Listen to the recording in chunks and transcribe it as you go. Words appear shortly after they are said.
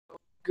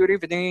Good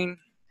evening.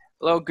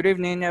 Hello, good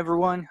evening,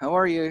 everyone. How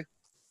are you?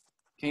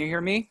 Can you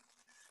hear me?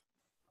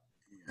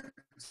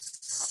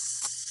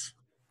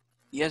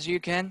 Yes, you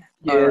can.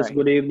 All Yes, right.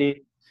 good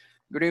evening.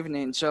 Good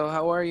evening. So,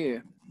 how are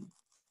you?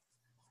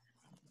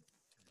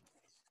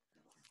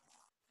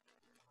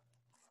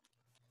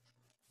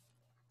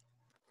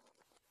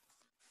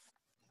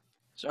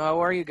 So, how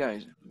are you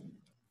guys?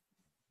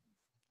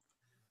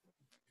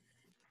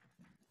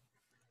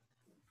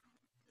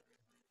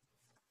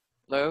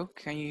 Hello,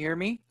 can you hear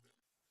me?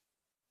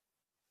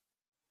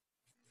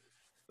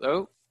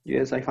 Hello?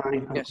 Yes, I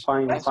fine. I'm Yes.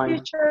 fine. I'm Yes, fine.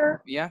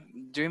 teacher. Yeah,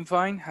 doing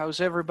fine. How's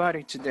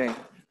everybody today?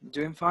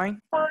 Doing fine?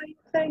 Fine,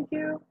 thank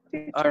you,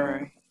 All teacher.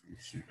 right.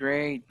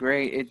 Great,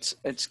 great.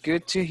 It's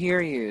good to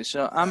hear you.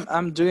 So,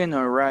 I'm doing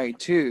all right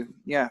too.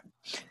 Yeah.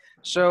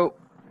 So,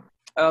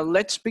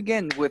 let's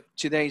begin with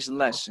today's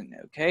lesson,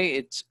 okay?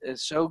 It's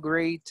so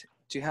great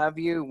to have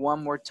you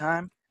one more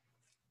time.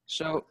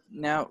 So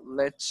now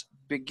let's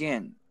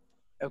begin.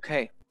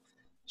 Okay,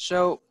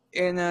 so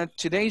in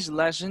today's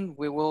lesson,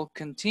 we will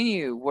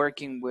continue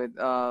working with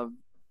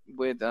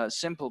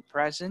simple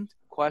present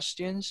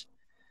questions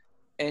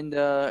and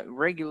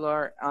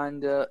regular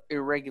and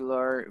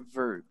irregular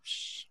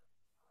verbs.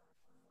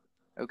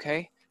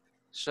 Okay,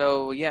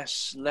 so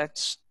yes,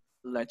 let's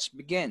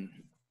begin.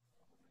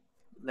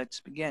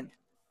 Let's begin.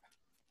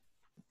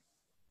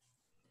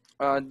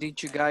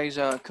 Did you guys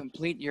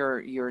complete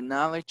your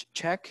knowledge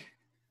check?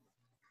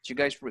 Did you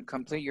guys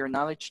complete your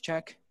knowledge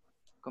check?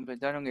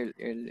 ¿Completaron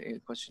el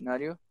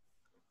cuestionario?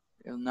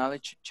 El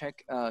knowledge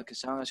check que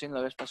estaban haciendo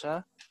la vez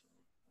pasada?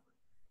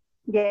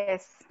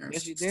 Yes.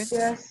 Yes, you did?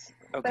 Yes,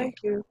 Okay.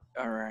 thank you.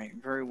 All right.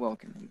 Very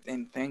welcome.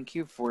 And thank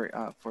you for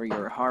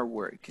your hard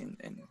work and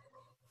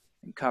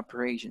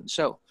cooperation.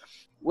 So,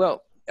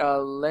 well,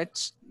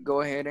 let's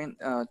go ahead and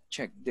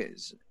check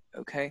this.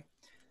 Okay.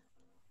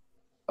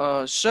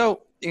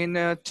 So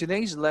in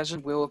today's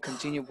lesson, we will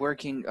continue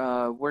working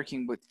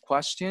with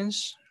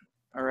questions.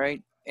 All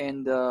right.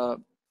 And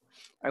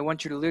I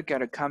want you to look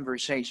at a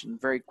conversation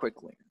very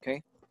quickly.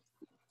 Okay.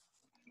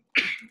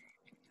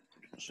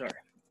 Sorry.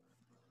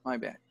 My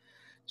bad.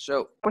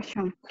 So,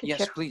 Question, yes,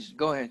 teacher. please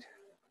go ahead.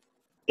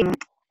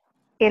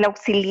 El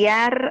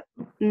auxiliar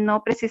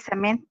no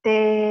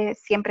precisamente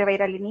siempre va a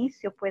ir al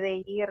inicio,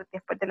 puede ir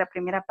después de la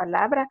primera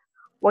palabra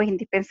o es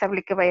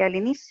indispensable que vaya al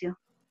inicio.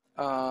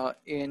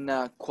 In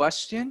a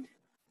question,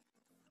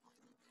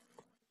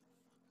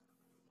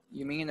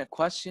 you mean a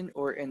question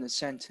or in a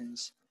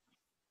sentence?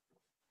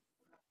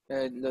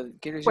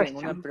 Quiero decir, en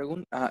una Question.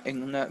 pregunta,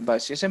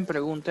 si es en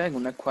pregunta, en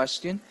una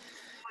question,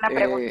 Una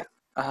pregunta.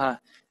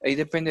 ajá, ahí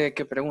depende de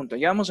qué pregunta.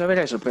 Ya vamos a ver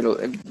eso, pero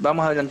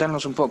vamos a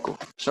adelantarnos un poco,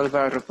 solo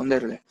para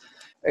responderle.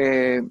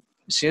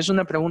 Si es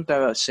una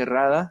pregunta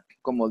cerrada,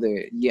 como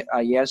de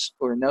a yes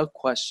or no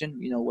question,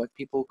 you know, what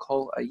people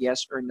call a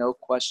yes or no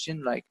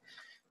question, like,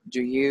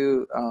 do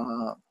you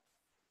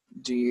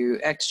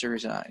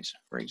exercise,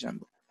 for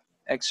example?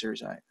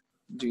 Exercise.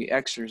 Do you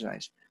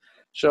exercise?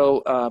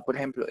 So, por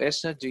ejemplo,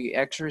 esta, do you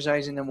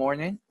exercise in the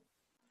morning?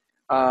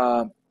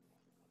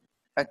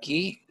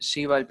 Aquí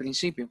sí va al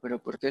principio, pero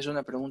porque es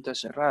una pregunta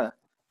cerrada.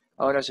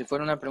 Ahora, si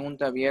fuera una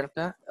pregunta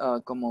abierta,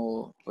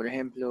 como por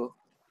ejemplo,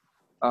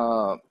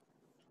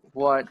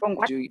 what ¿Con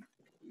what?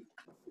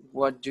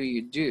 what do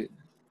you do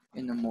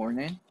in the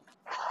morning?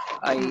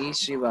 Ahí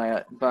sí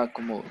va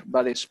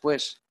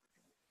después.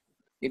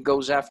 It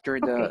goes after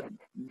the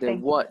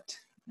Thank what,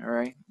 all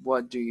right?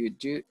 What do you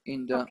do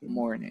in the Okay.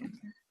 morning?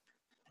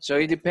 So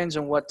it depends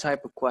on what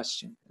type of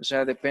question. O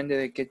sea, depende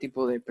de qué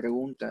tipo de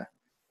pregunta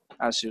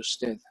hace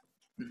usted.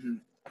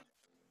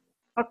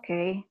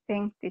 Okay,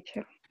 thank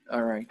teacher.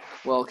 All right,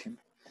 welcome.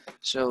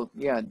 So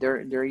yeah,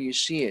 there you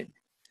see it.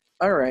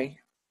 All right,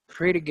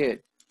 pretty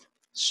good.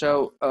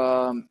 So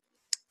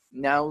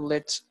now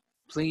let's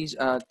please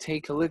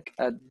take a look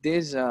at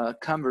this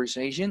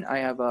conversation. I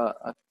have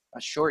a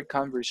short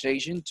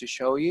conversation to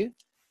show you,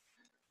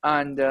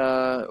 and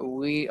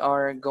we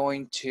are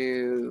going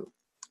to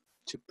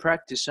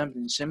practice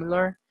something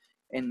similar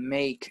and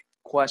make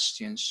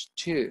questions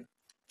too.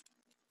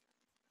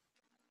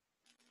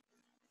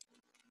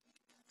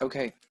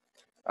 Okay,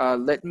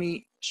 let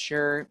me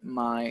share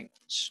my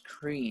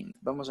screen.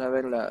 Vamos a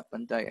ver la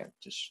pantalla.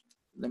 Just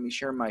let me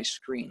share my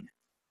screen.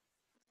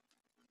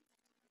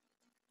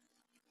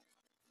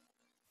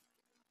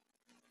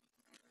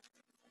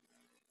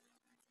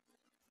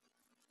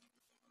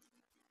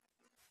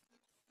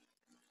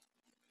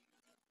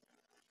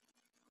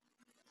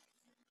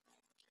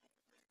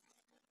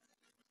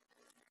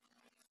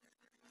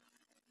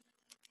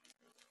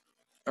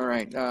 All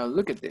right,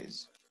 look at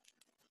this.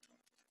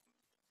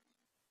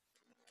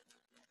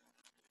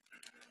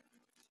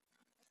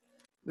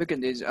 Look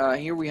at this.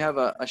 Here we have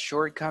a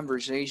short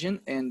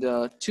conversation, and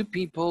two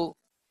people,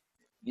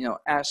 you know,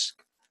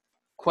 ask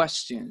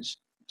questions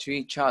to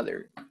each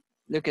other.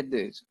 Look at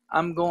this.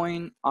 I'm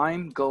going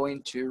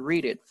to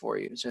read it for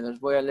you. Se los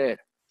voy a leer.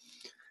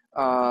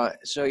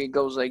 So it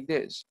goes like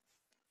this.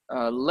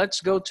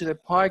 Let's go to the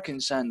park on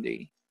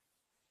Sunday.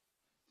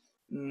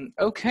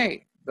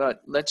 Okay,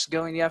 but let's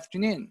go in the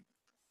afternoon.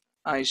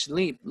 I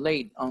sleep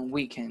late on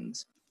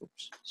weekends.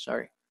 Oops,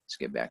 sorry. Let's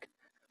get back.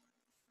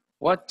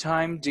 What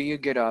time do you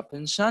get up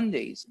on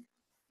Sundays?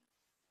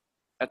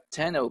 At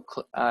 10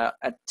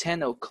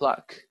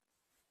 o'clock.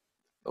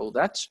 Oh,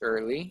 that's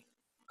early.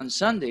 On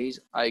Sundays,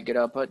 I get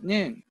up at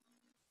noon.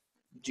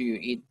 Do you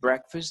eat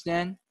breakfast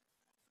then?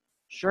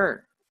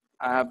 Sure,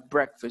 I have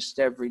breakfast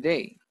every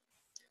day.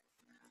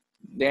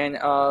 Then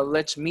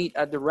let's meet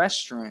at the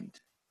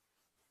restaurant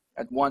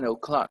at 1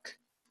 o'clock.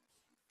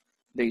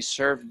 They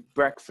serve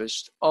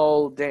breakfast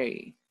all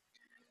day.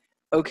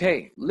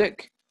 Okay,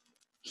 look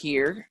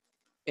here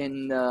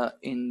in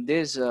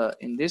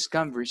this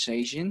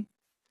conversation,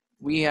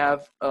 we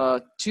have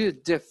two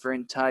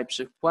different types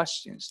of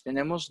questions.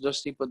 Tenemos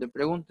dos tipos de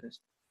preguntas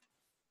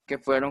que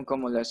fueron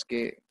como las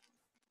que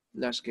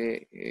las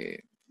que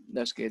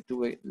les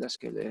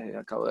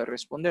acabo de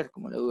responder,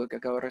 como la duda que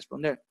acabo de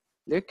responder.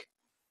 Look,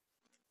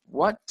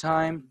 what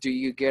time do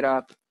you get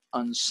up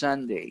on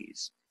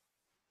Sundays?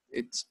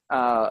 It's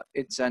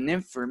an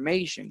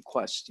information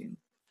question.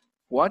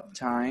 What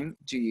time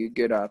do you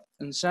get up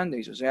on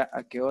Sundays? O sea,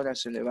 ¿a qué hora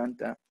se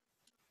levanta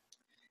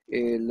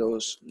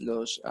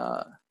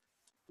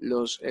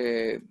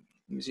let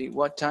me see,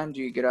 what time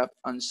do you get up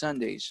on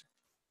Sundays?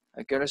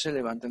 ¿A qué hora se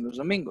levantan los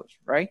domingos,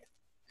 right?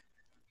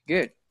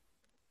 Good.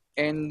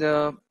 And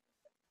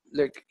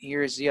look,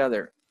 here's the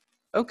other.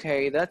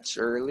 Okay, that's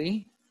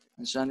early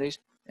on Sundays.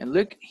 And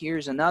look,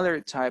 here's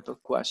another type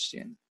of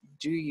question.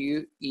 Do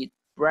you eat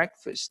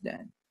breakfast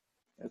then?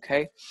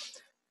 Okay.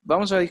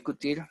 Vamos a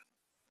discutir.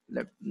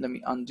 Let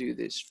me undo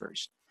this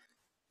first.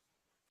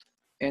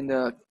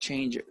 And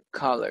change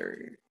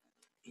color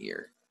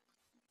here.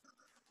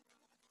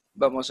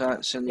 Vamos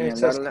a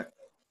señalarla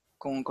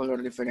con un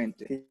color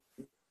diferente.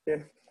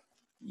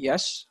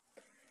 Yes.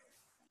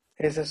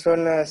 Esas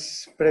son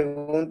las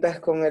preguntas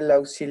con el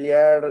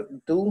auxiliar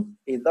do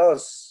y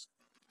does.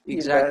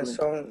 Exactly. Y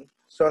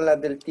son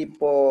las del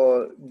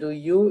tipo do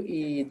you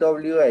y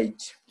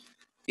WH.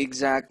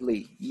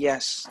 Exactly.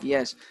 Yes,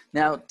 yes.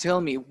 Now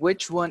tell me,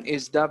 which one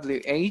is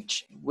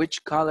WH,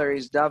 which color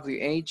is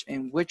WH,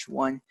 and which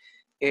one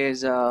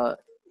is a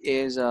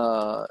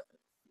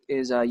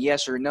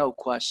yes or no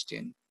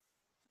question?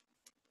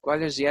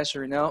 ¿Cuál es yes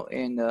or no?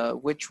 And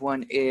which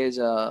one is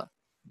WH?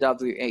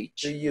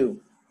 Do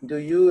you? Do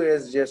you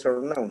is yes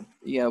or no?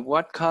 Yeah,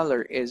 what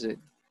color is it?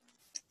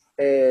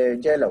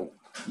 Yellow.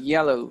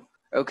 Yellow.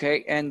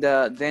 Okay, and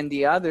then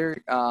the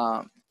other,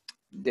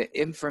 the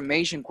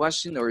information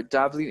question or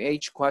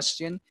WH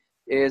question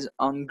is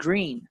on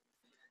green.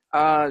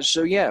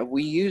 So yeah,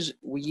 we use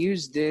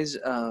this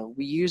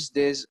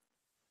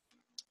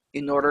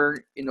in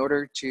order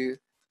to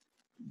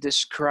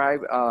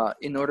describe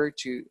in order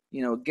to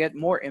get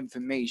more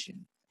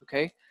information.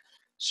 Okay,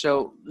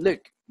 so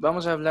look,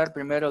 vamos a hablar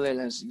primero de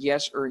las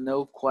yes or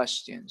no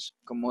questions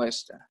como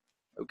esta.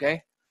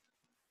 Okay,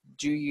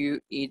 do you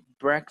eat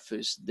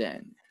breakfast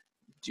then?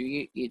 Do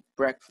you eat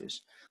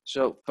breakfast?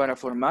 So, para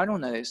formar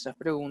una de estas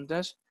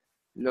preguntas,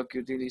 lo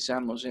que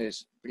utilizamos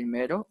es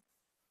primero,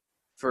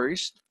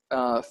 first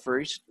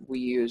we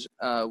use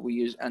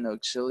an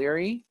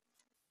auxiliary,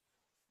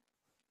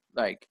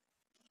 like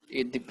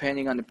it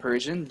depending on the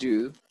person,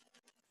 do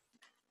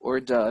or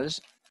does,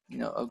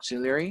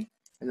 auxiliary,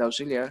 el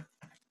auxiliar,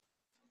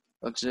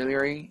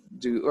 auxiliary,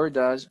 do or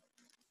does,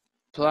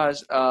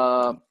 plus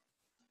a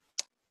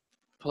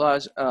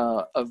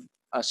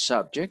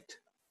subject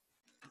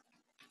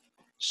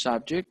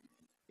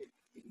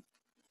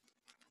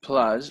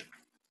plus,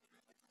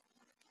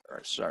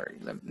 or sorry,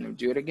 let me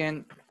do it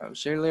again,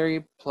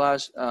 auxiliary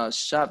plus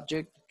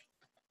subject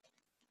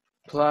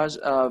plus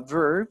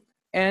verb,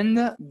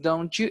 and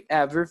don't you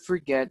ever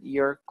forget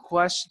your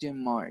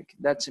question mark.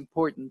 That's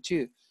important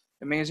too.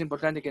 También es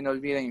importante que no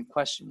olviden el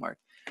question mark.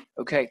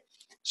 Okay,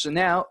 so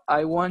now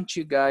I want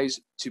you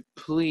guys to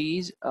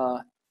please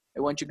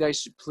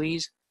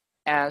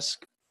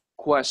ask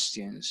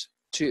questions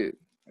too.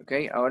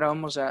 Okay, ahora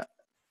vamos a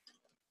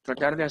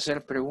tratar de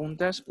hacer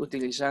preguntas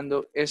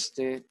utilizando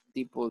este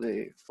tipo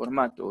de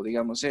formato,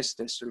 digamos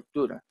esta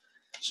estructura.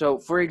 So,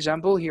 for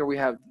example, here we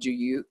have, do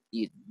you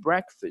eat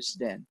breakfast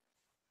then?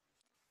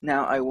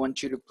 Now, I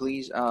want you to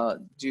please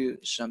do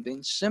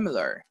something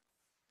similar.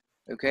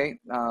 Okay,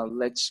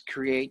 let's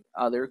create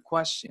other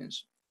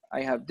questions.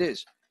 I have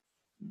this.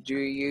 Do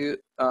you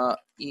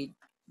eat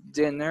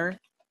dinner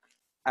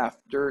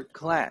after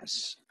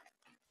class?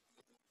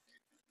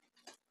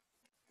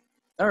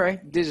 All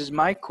right, this is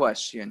my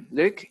question.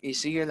 Look, y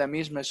sigue la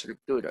misma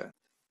estructura.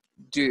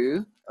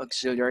 Do,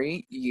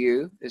 auxiliary,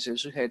 you es el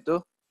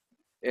sujeto,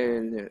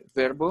 el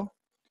verbo,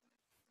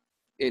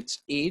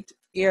 it's eat,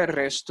 y el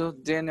resto,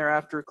 dinner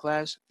after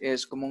class,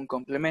 es como un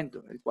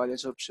complemento, el cual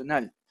es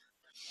opcional.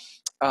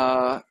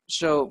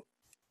 So,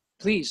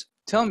 please,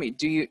 tell me,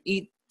 do you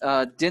eat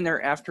dinner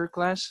after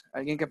class?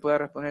 ¿Alguien que pueda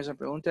responder esa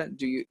pregunta?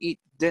 Do you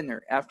eat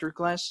dinner after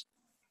class?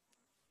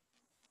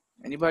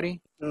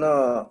 Anybody?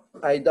 No,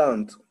 I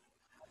don't.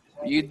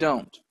 You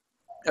don't.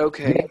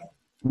 Okay.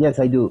 Yes,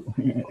 I do.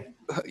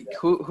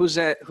 Who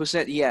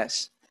said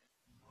yes?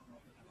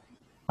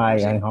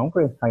 I'm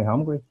hungry. I'm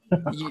hungry.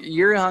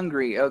 You're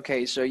hungry.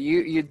 Okay, so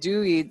you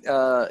do eat.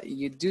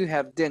 You do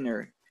have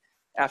dinner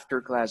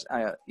after class,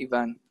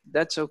 Ivan.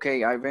 That's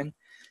okay, Ivan.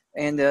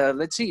 And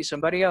let's see,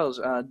 somebody else.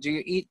 Do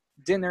you eat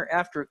dinner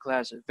after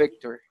class,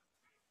 Victor?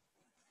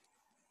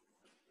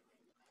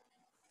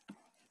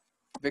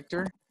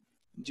 Victor,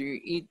 do you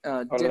eat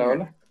Hola, dinner?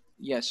 hola.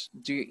 Yes.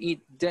 Do you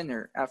eat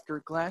dinner after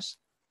class?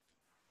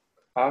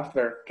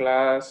 After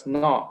class,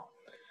 no.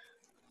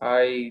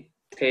 I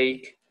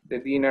take the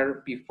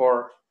dinner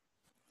before.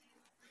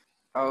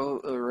 Oh,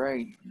 all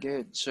right,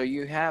 good. So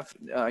you have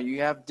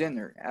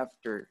dinner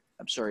after.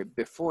 I'm sorry,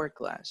 before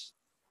class.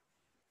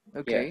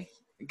 Yes. Okay,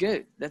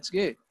 good. That's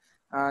good.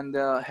 And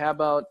how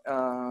about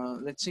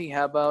let's see.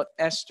 How about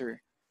Esther?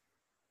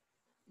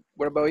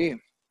 What about you,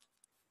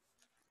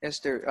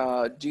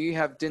 Esther? Do you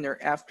have dinner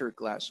after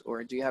class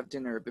or do you have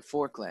dinner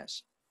before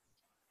class?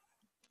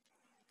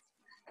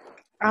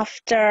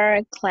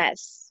 After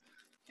class.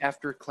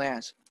 After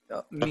class.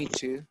 Me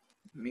too.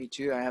 Me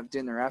too. I have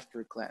dinner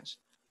after class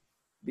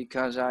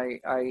because I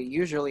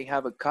usually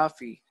have a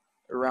coffee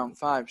around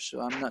 5,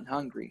 so I'm not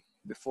hungry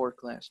before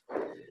class.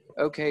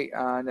 Okay.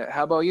 And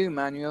how about you,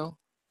 Manuel?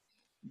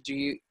 Do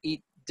you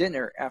eat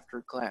dinner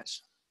after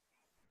class?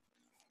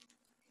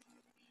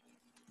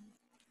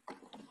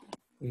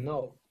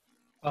 No,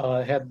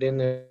 I had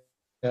dinner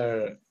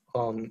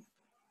on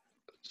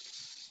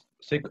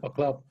 6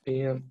 o'clock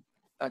p.m.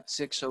 At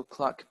 6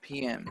 o'clock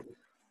p.m.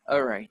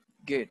 All right.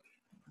 Good.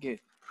 Good.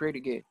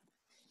 Pretty good.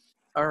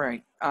 All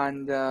right.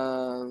 And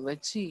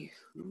let's see.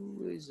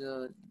 Who is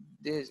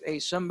this? Hey,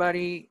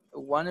 somebody,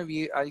 one of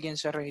you, alguien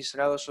se ha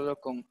registrado solo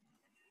con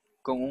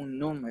un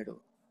número.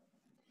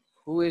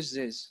 Who is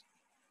this?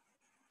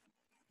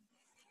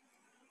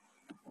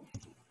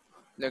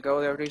 Le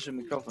acabo de abrir su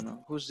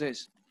micrófono. Who's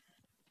this?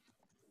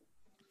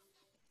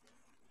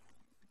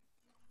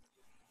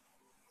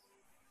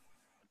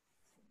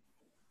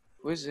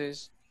 Who is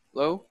this?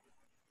 Hello?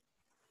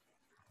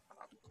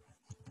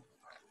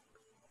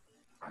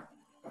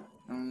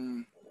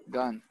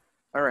 Gone.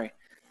 All right.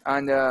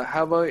 And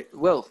how about,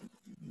 well,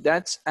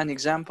 that's an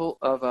example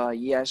of a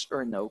yes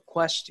or no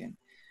question.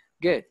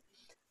 Good.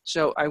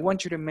 So I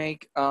want you to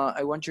make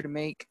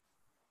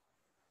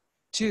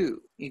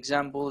 2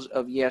 examples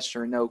of yes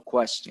or no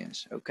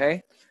questions,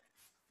 okay?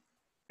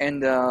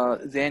 And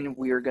then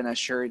we are gonna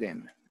share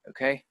them,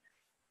 okay?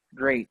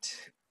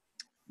 Great.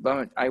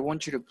 But I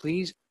want you to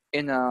please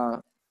in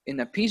a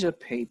piece of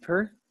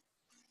paper,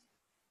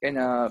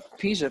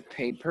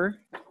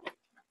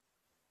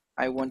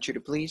 I want you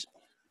to please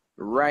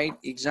write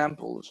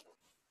examples,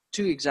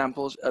 2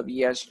 examples of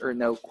yes or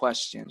no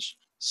questions,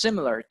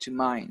 similar to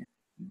mine.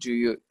 Do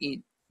you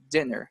eat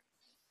dinner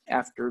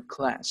after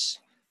class?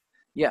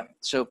 Yeah,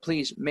 so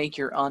please make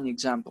your own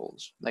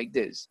examples like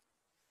this.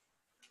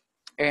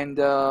 And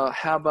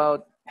how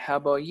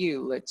about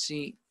you? Let's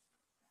see,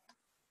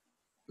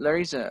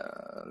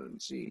 Larissa.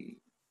 Let's see.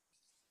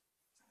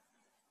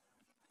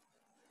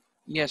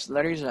 Yes,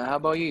 Larissa. How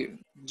about you?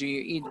 Do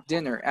you eat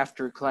dinner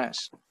after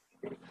class?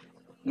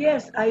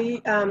 Yes, I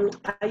eat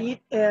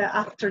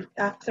after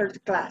the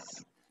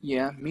class.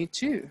 Yeah, me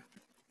too.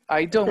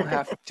 I don't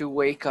have to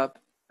wake up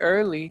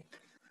early,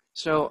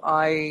 so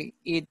I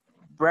eat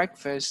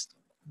breakfast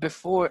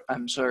before.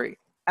 I'm sorry,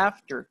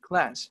 after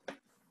class.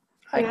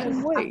 I Yes,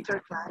 can wait. after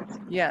class.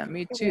 Yeah,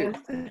 me too.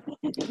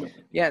 Yes.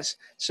 Yes.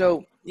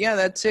 So yeah,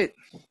 that's it.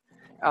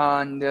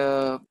 And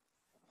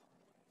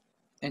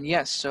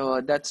yes,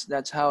 so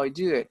that's how I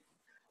do it.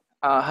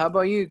 How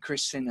about you,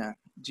 Christina?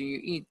 Do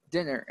you eat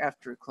dinner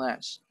after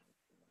class?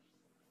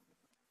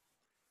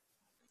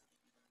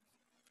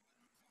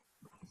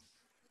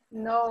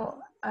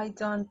 No, I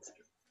don't.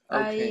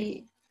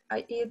 Okay,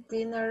 I eat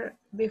dinner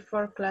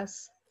before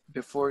class.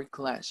 before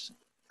class.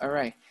 All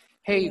right.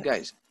 Hey, you Yes.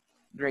 guys.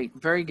 Great,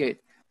 very good.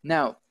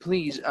 Now,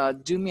 please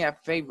do me a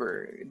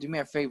favor. Do me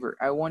a favor.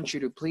 I want you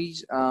to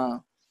please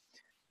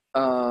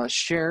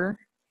share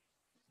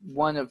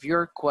one of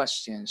your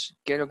questions.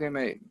 Quiero que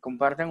me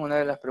compartan una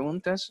de las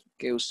preguntas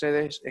que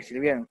ustedes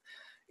escribieron.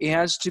 It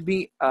has to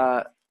be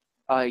a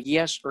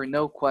yes or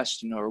no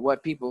question, or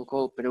what people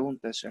call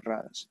preguntas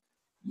cerradas.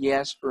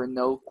 Yes or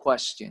no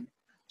question.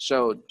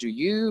 So, do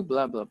you,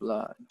 blah, blah,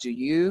 blah. Do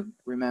you,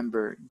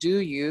 remember, do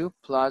you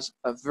plus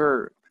a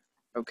verb.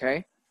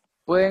 Okay?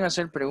 Pueden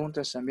hacer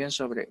preguntas también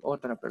sobre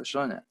otra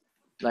persona.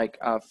 Like,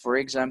 for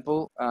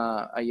example,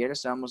 ayer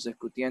estábamos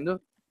discutiendo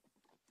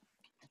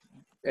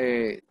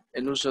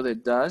el uso de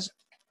does.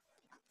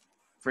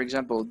 For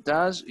example,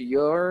 does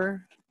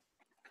your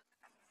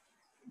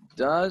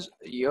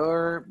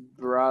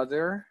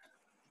brother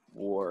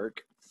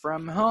work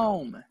from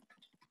home?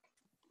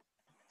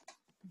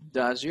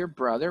 Does your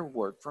brother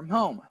work from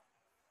home?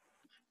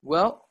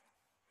 Well,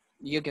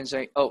 you can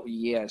say, oh,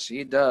 yes,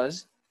 he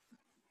does.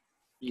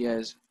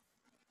 Yes,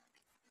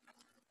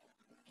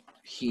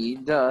 he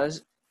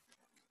does.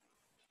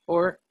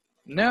 Or,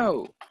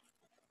 no,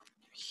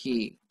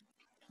 he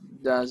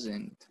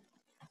doesn't.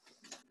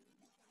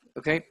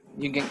 Okay,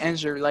 you can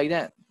answer like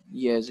that.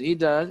 Yes, he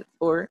does.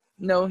 Or,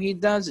 no, he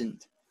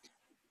doesn't.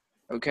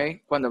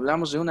 Okay, cuando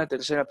hablamos de una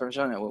tercera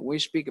persona, when we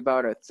speak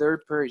about a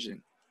third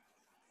person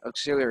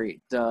auxiliary,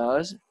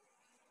 does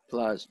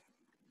plus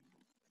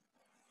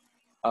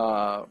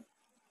a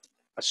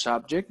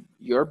subject,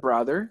 your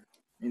brother,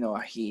 you know,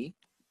 a he,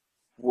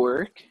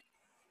 work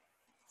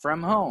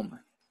from home.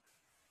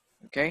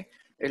 Okay,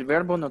 el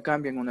verbo no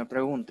cambia en una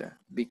pregunta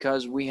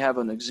because we have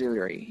an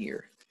auxiliary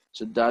here.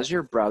 So does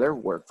your brother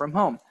work from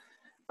home?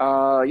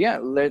 Yeah,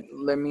 let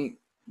me,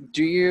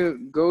 do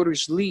you go to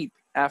sleep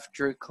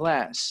after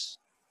class?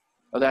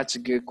 Oh, that's a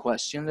good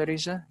question,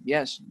 Larissa.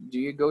 Yes, do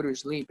you go to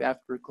sleep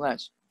after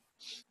class?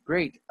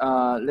 Great.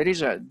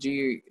 Larissa, do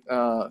you,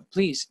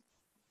 please,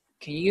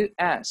 can you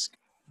ask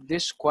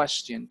this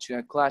question to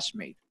a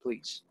classmate,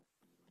 please?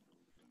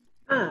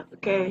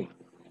 Okay.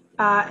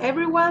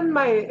 Everyone,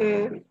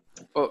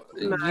 Oh,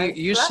 my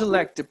you classmates.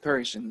 select a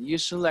person. You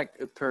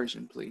select a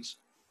person, please.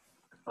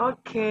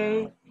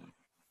 Okay.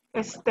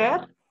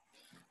 Esther,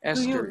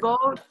 do you Esther.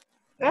 go,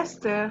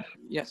 Esther,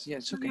 Yes,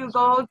 yes, do okay. you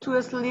go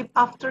to sleep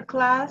after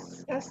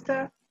class,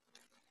 Esther?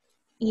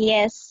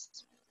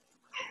 Yes.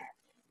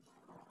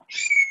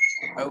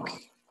 Okay.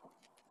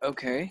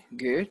 Okay,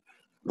 good.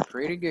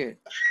 Pretty good.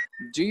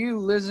 Do you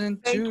listen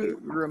Thank to you.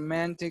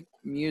 romantic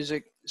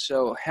music?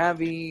 So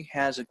Javi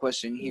has a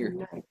question here.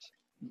 Night.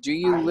 Do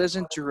you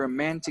listen to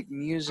romantic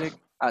music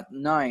at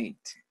night?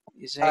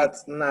 You say, At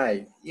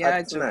night. yeah, At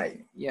it's okay.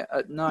 night. Yeah,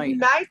 at night.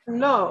 Night?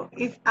 No,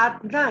 it's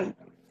at night.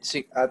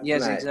 Sí, At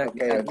yes, night.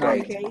 exactly, Okay, at okay.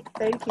 night. Okay,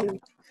 thank you.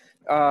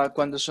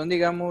 Cuando son,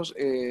 digamos,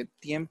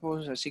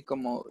 tiempos así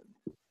como,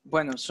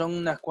 bueno, son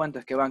unas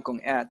cuantas que van con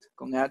at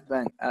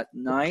van at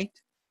night,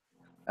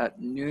 at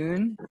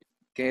noon,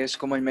 que es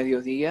como el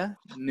mediodía,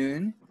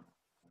 noon,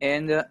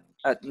 and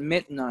at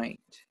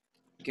midnight,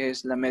 que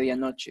es la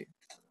medianoche.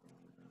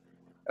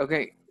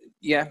 Okay,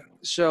 yeah,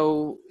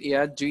 so,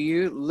 yeah, do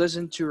you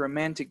listen to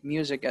romantic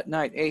music at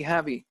night? Hey,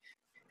 Javi,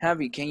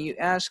 can you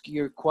ask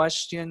your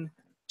question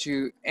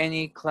to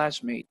any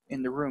classmate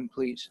in the room,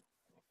 please?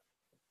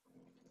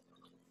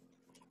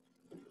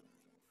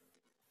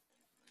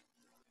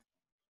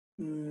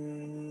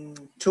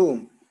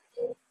 Two.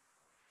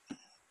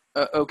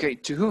 Okay,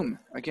 to whom?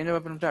 ¿A quién le va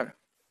a preguntar?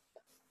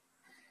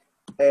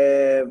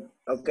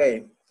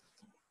 Okay.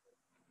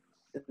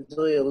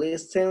 Do you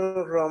listen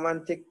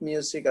romantic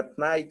music at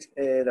night,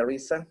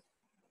 Larissa?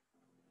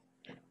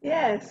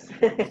 Yes,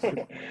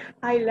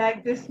 I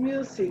like this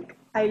music.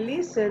 I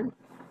listen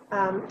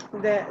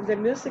the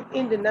music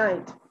in the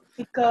night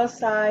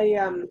because I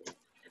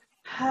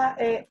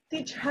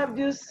teach how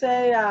do you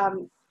say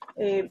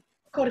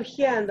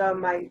corrigiendo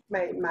my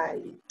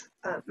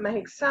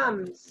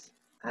exams.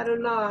 I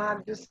don't know how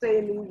to say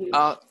in English.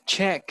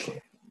 Check.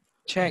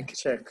 Check.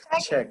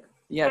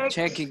 Yeah,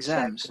 check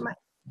exams. Check my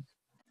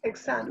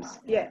exams.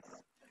 Yes.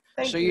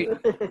 Thank So you.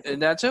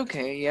 that's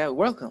okay. Yeah,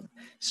 welcome.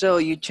 So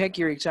you check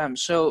your exam.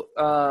 So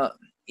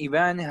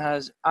Ivan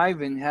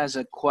has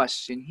a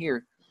question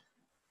here.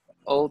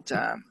 All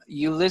time.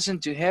 You listen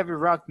to heavy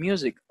rock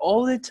music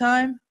all the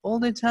time? All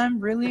the time,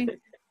 really?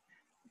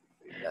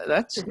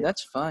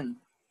 That's fun.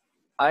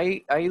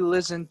 I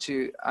listen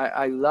to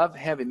I love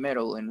heavy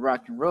metal and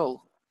rock and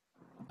roll,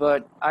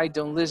 but I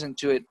don't listen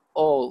to it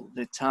all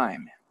the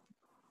time.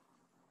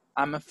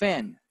 I'm a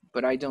fan,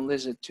 but I don't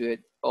listen to it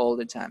all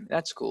the time.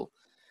 That's cool.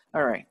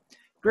 All right,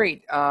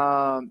 great.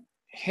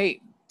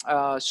 Hey,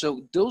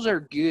 so those are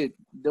good.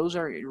 Those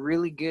are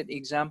really good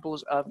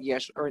examples of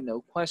yes or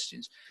no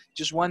questions.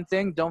 Just one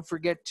thing, don't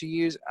forget to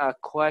use a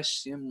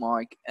question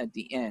mark at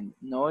the end.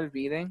 No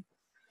olviden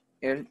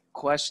el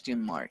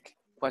question mark.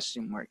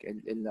 Question mark.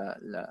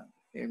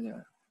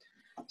 El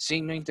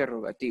signo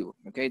interrogativo.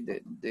 Okay,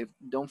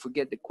 don't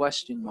forget the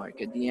question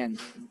mark at the end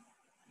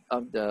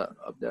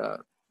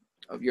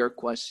of your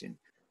question.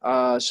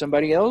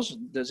 Somebody else?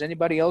 Does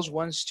anybody else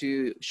wants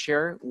to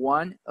share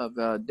one of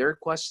their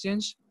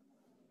questions?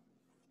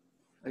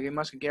 ¿Alguien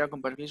más que quiera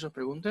compartir sus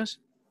preguntas?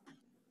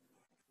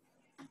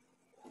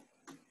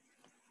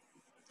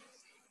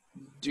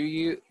 Do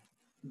you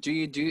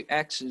do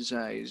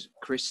exercise,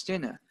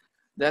 Christina?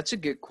 That's a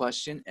good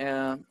question.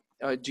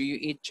 Do you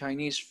eat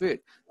Chinese food?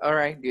 All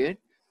right, good.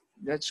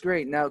 That's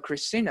great. Now,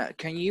 Christina,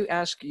 can you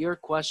ask your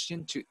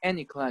question to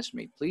any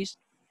classmate, please?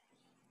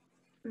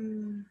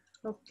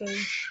 Okay.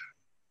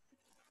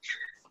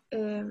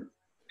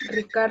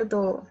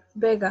 Ricardo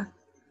Vega,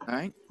 All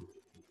right.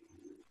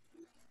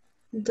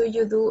 do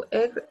you do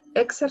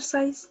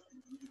exercise?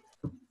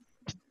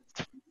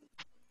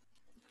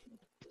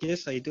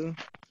 Yes, I do.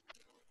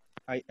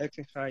 I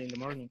exercise in the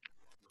morning.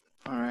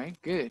 All right,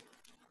 good.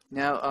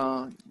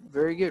 Now,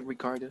 very good,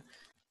 Ricardo.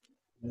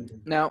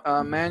 Now,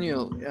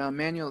 Manuel,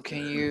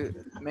 can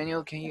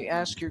you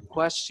ask your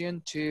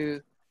question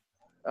to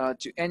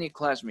any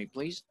classmate,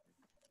 please?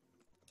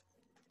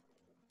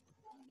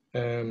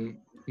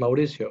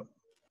 Mauricio,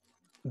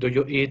 do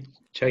you eat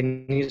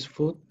Chinese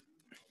food?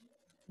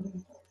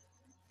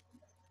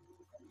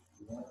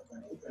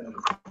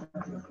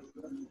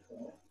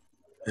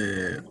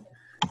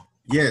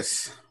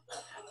 Yes,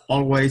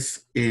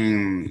 always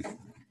in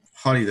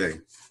holiday.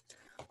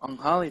 On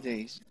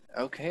holidays.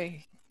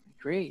 Okay,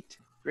 great.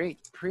 Great,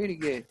 pretty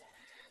good.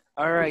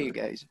 All right, you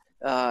guys.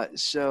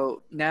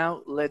 So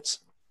now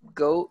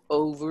go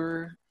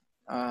over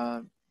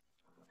uh,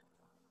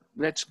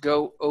 let's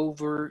go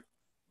over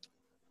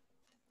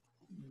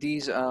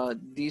these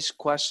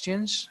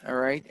questions. All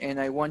right, and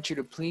I want you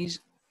to please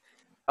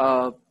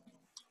uh,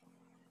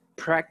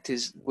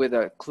 practice with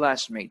a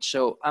classmate.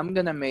 So I'm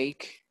gonna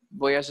make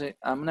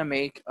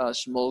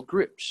small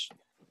groups.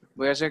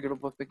 Voy a hacer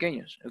grupos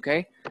pequeños,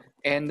 okay?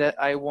 And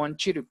I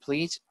want you to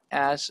please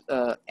ask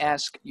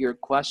your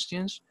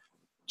questions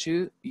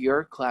to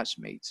your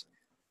classmates.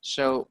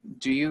 So,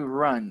 do you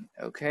run?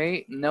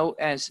 Okay, no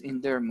S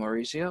in there,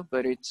 Mauricio,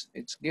 but it's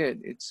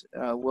good. It's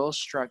well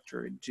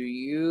structured. Do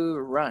you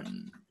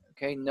run?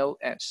 Okay, no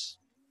S.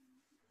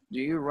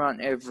 Do you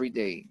run every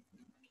day?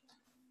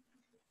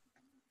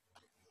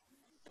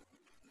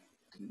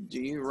 Do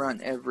you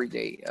run every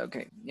day?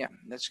 Okay, yeah,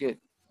 that's good.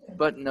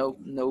 But no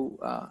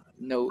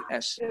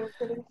S.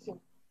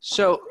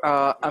 So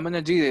I'm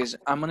gonna do this.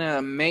 I'm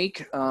gonna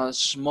make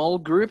small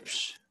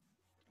groups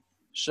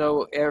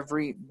so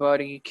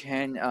everybody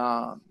can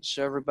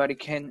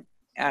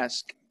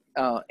ask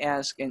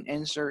ask and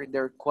answer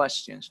their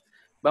questions.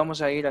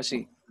 Vamos a ir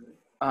así.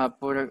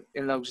 Por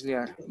el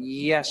auxiliar.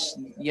 Yes,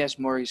 yes,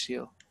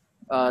 Mauricio.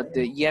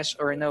 The yes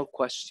or no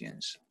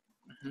questions.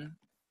 Mhm.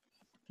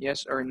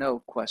 Yes or no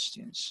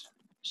questions.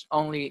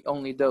 Only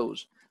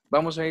those.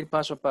 Vamos a ir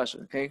paso a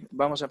paso, ¿ok?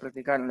 Vamos a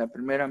practicar en la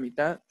primera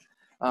mitad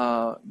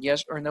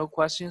yes or no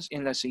questions.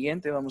 En la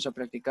siguiente vamos a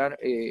practicar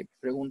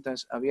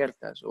preguntas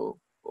abiertas o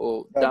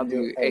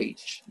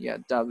WH. Yeah,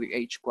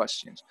 WH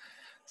questions.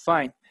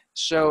 Fine.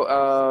 So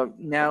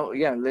now,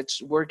 yeah,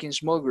 let's work in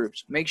small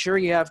groups. Make sure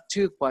you have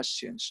 2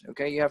 questions,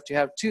 okay? You have to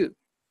have 2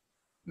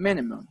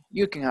 minimum.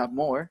 You can have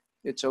more.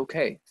 It's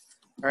okay.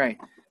 All right.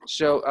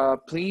 So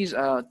please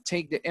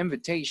take the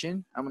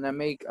invitation. I'm gonna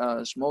make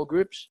small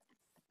groups.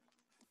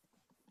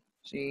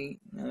 See,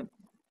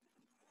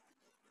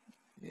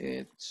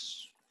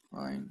 it's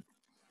fine.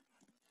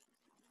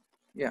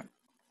 Yeah.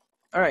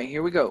 All right,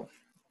 here we go.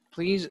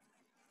 Please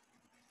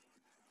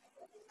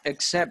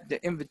accept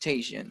the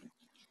invitation.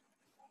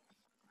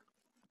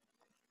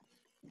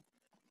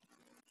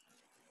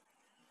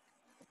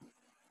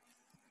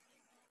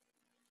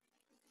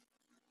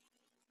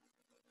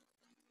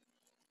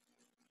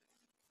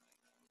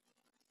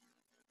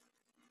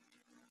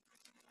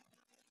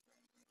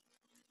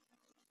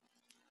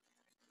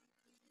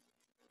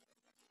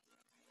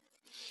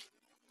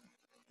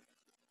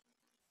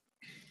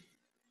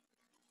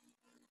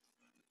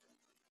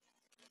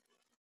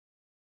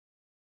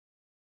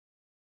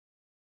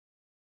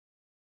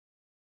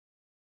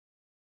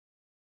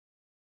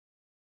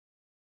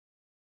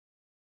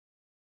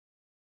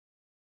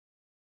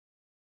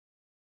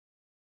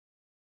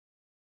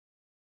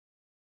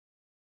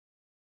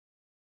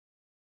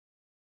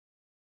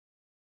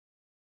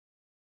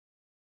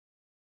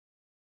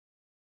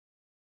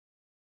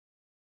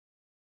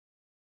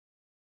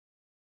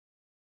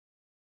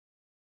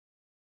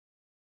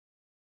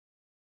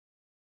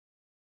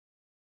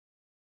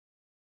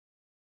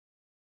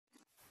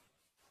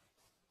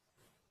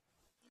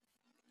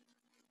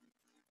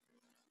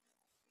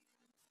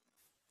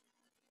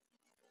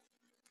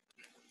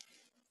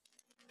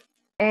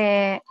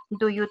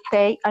 Do you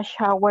take a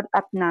shower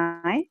at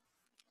night?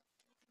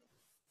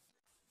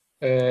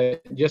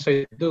 Yes,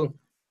 I do.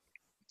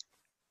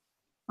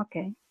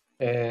 Okay.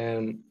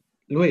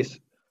 Luis,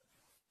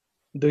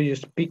 do you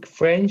speak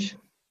French?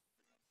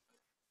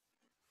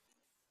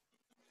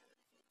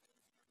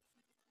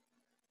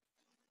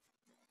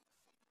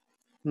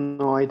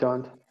 No, I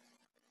don't.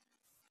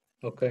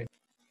 Okay.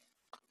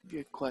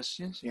 Good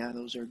questions. Yeah,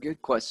 those are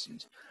good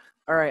questions.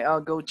 All right,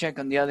 I'll go check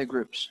on the other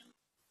groups.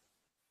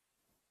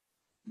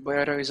 Voy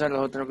a revisar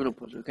los otros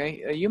grupos,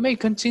 okay? You may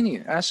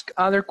continue. Ask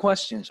other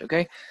questions,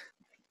 okay?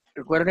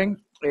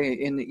 Recuerden,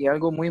 y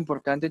algo muy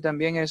importante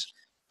también es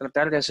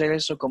tratar de hacer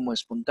eso como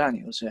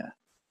espontáneo. O sea,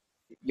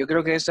 yo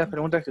creo que estas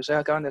preguntas que ustedes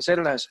acaban de hacer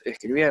las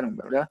escribieron,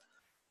 ¿verdad?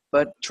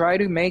 But try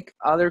to make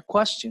other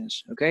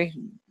questions, okay?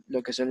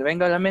 Lo que se le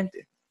venga a la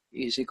mente.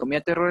 Y si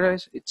comete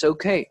errores, it's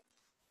okay.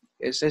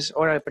 Esa es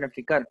hora de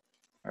practicar,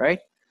 all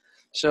right?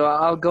 So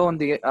I'll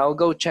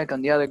go check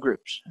on the other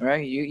groups, all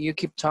right? You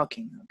keep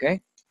talking,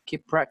 okay?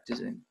 Keep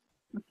practicing.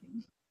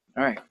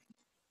 All right.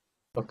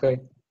 Okay.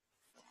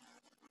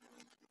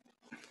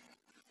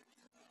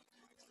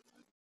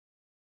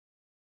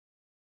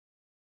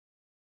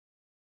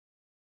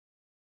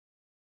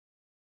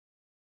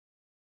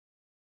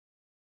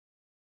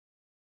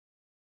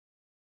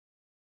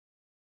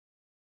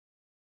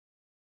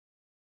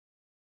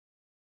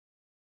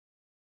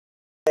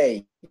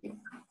 Hey,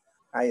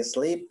 I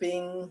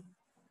sleeping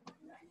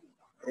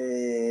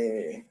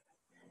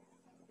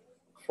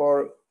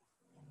for,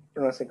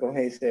 no sé cómo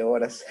se dice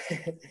horas,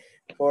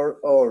 4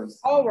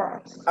 hours.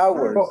 Hours.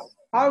 Hours.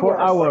 For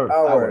hours.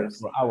 Hours.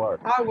 For hours.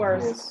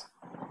 Hours. Yes.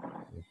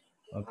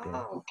 Okay.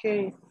 Ah,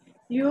 okay.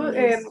 You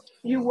Yes.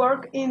 you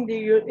work in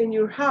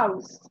your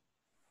house.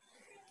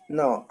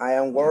 No, I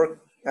am work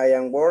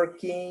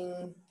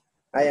in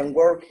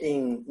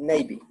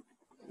Navy.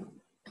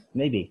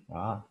 Navy.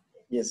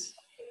 Yes.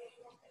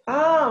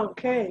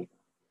 Okay.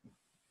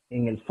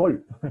 En el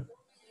sol.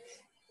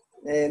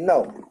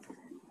 No,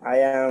 I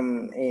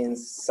am in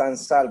San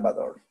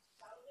Salvador.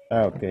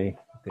 Okay.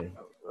 Okay.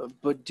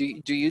 But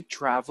do you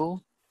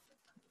travel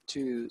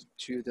to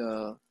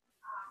the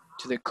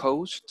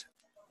coast?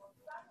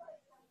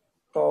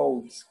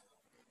 Coast.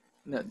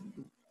 No,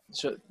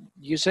 so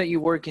you said you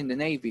work in the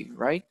Navy,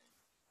 right?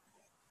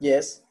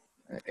 Yes.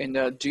 And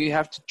do you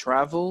have to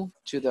travel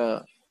to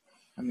the,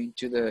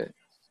 to the,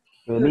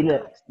 To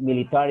the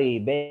military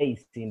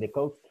base in the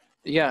coast.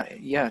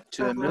 yeah,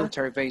 to the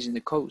military base in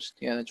the coast?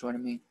 Yeah, that's what I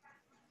mean.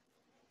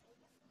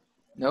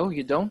 No,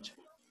 you don't?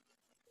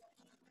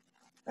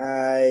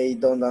 I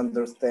don't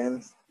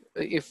understand.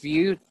 If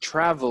you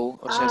travel,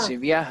 o sea, si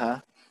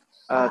viaja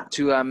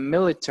to a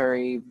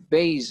military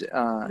base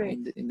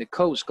in the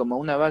coast, como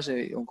una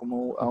base, o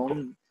como a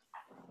un,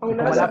 a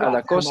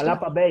la costa.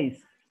 Comalapa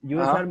base.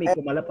 US Army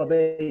Comalapa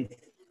base.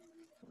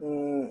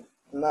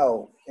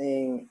 No,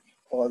 in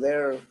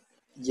other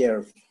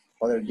years.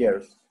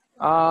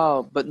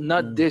 Oh, but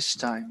not this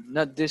time.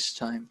 Not this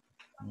time.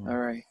 All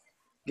right.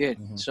 Good.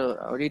 So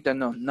ahorita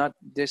no, not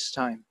this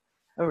time.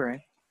 All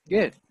right.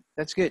 Good.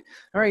 That's good.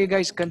 All right, you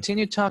guys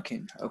continue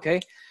talking, okay?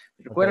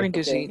 Recuerden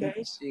que si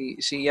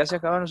ya se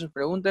acabaron sus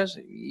preguntas,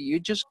 you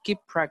just keep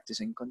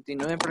practicing.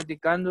 Continúen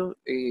practicando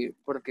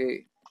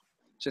porque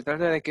se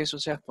trata de que eso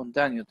sea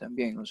espontáneo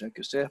también, o sea,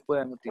 que ustedes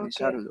puedan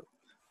utilizarlo.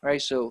 All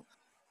right, so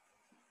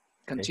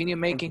continue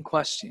making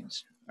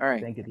questions. All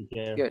right. Thank you,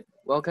 teacher. Good.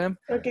 Welcome.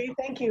 Okay,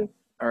 thank you.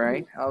 All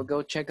right. I'll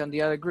go check on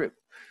the other group.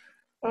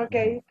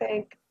 Okay,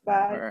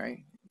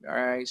 bye. All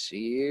right. See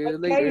you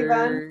later.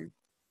 Ivan.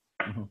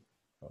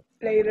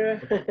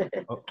 Later.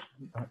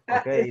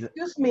 Okay.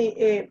 Excuse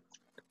me,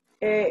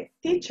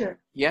 teacher.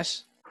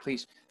 Yes,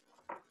 please.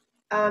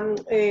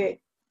 I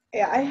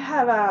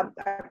have a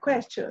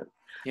question.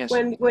 Yes.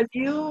 When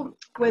you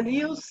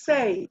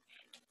say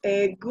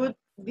good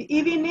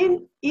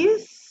evening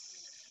is.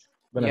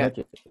 Yeah.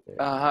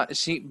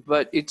 See,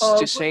 but it's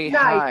to say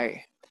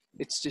hi.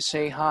 It's to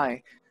say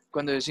hi.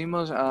 Cuando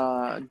decimos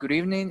good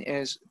evening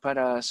es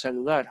para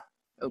saludar,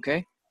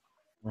 ¿ok?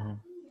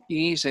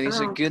 Y se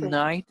dice good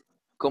night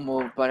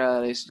como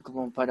para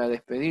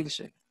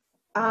despedirse.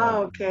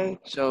 Okay.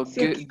 So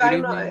Sí, good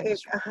evening.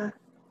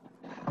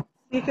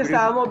 Sí, es que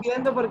estábamos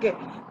viendo porque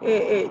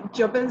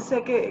yo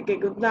pensé que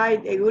good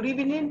night y good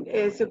evening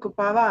se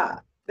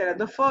ocupaba de las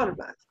dos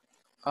formas.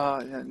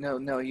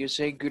 No. You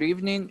say good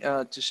evening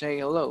to say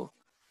hello,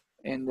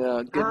 and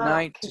good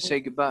night to say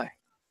goodbye.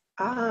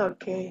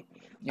 Okay.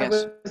 Yes.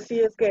 Pues sí,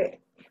 es que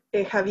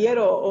Javier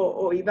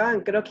o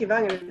Iván, creo que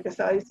Iván el que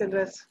estaba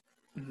diciendo eso.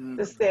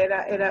 Entonces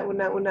era o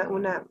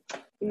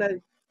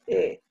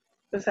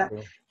sea,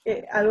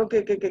 algo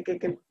que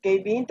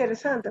bien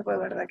interesante, pues,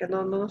 ¿verdad? Que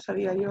no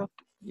sabía yo.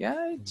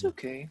 Yeah, it's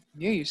okay.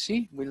 Yeah, you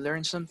see, we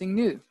learned something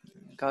new.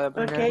 Cada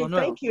aprender Okay, algo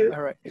nuevo. thank you.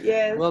 All right.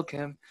 Yes.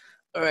 Welcome.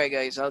 All right,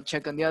 guys, I'll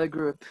check on the other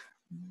group.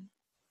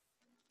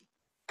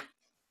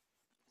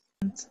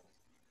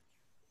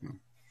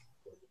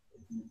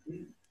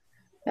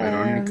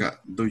 Veronica,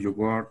 do you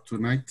work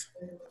tonight?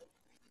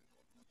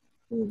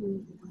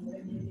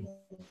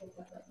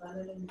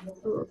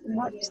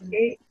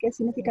 ¿Qué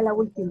significa la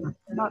última?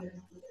 Not.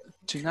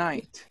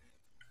 Tonight.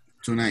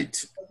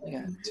 Tonight.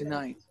 Yeah,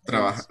 tonight.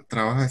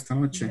 ¿Trabaja esta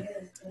noche?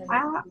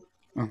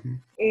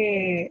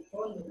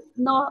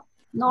 No,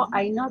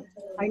 I not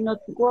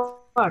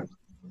work.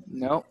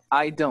 No,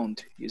 I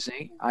don't. You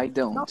say, I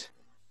don't.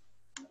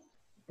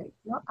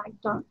 No, I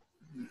don't.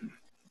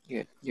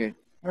 Good.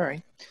 All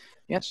right.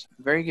 Yes,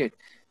 very good.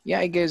 Yeah,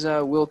 I guess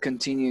we'll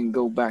continue and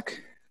go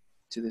back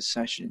to the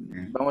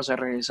session. Vamos a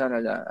regresar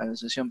a la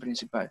sesión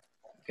principal.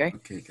 Okay?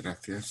 Okay,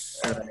 gracias.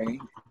 All right.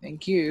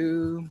 Thank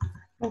you.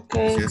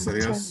 Okay. Gracias,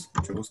 adiós.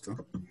 Mucho gusto.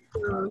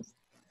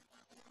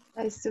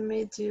 Nice to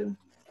meet you.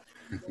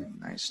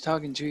 Nice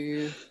talking to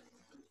you.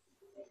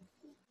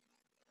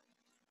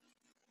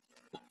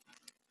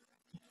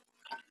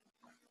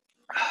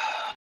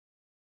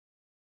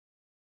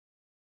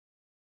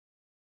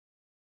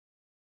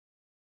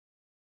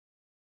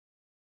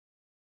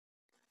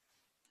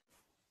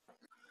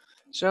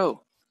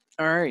 So,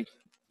 all right.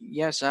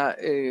 Yes,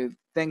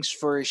 thanks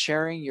for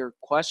sharing your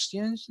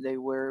questions. They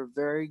were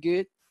very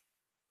good.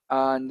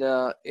 And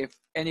if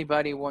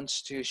anybody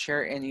wants to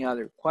share any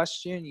other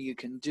question, you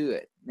can do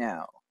it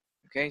now.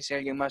 Okay, si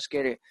alguien más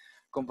quiere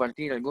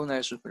compartir alguna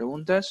de sus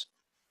preguntas,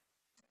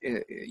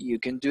 you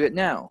can do it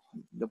now.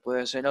 Lo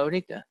puede hacer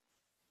ahorita.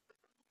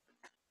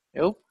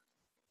 Nope.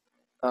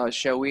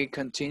 Shall we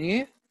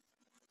continue?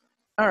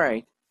 All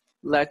right,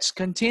 let's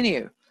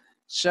continue.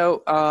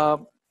 So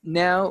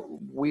now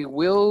we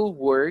will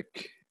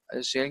work.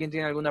 Si alguien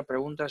tiene alguna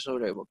pregunta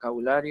sobre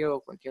vocabulario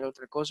o cualquier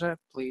otra cosa,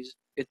 please,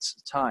 it's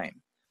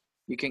time.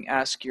 You can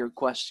ask your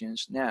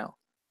questions now.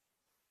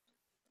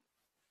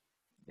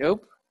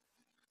 Nope.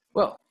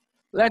 Well,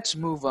 let's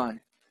move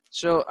on.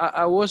 So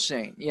I was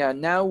saying, yeah.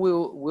 Now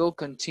we'll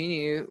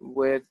continue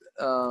with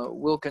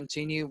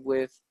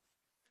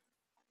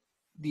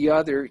the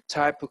other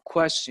type of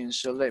questions.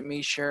 So let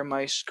me share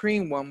my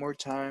screen one more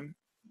time.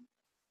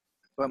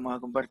 Vamos a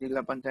compartir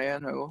la pantalla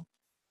de nuevo.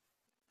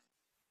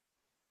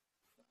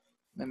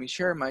 Let me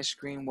share my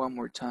screen one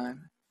more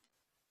time.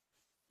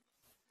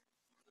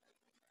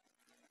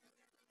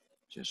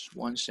 Just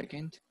 1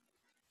 second.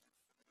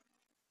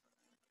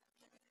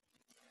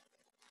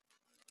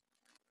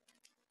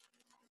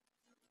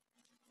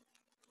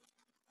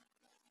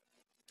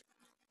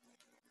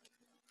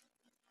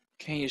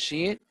 Can you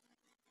see it?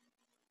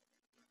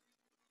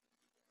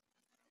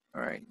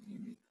 All right,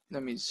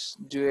 let me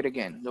do it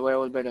again. Lo voy a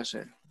volver a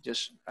hacer.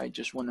 I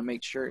just want to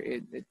make sure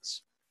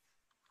it's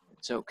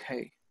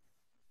okay.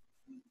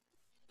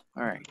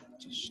 All right,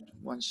 just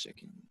 1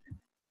 second.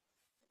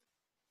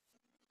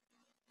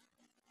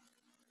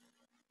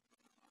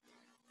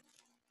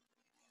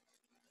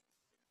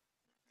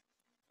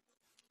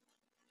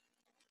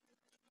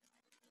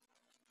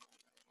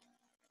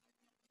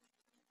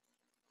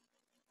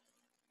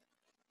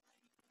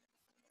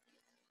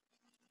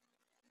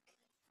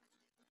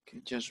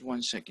 Okay, just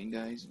 1 second,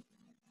 guys.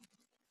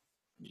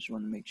 Just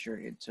want to make sure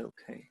it's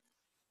okay.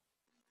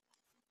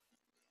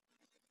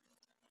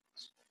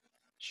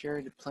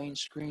 Share the plain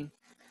screen.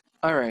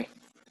 All right,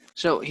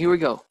 so here we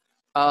go.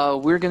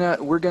 We're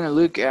gonna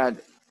look at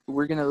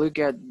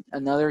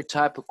another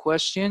type of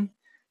question.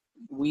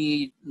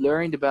 We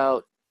learned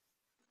about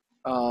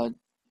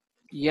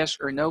yes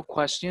or no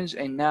questions,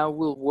 and now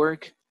we'll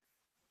work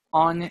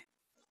on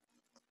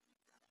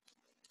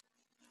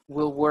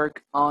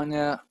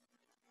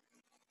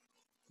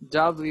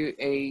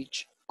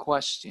WH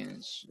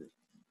questions.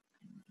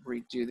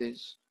 Redo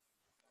this.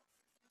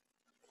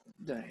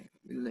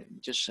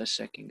 Just a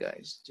second,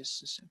 guys.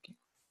 Just a second.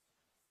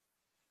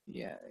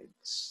 Yeah,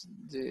 it's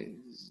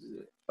this.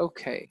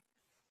 Okay,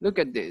 look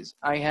at this.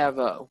 I have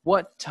a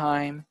what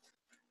time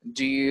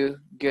do you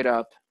get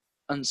up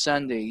on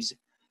Sundays?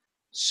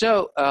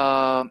 So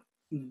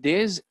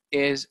this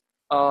is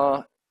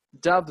a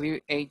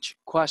WH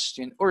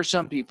question, or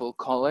some people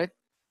call it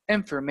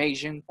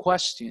information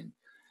question.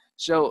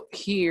 So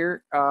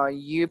here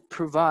you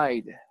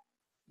provide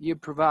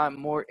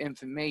more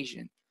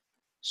information.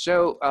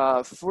 So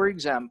for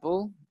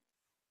example,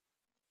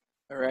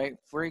 all right,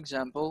 for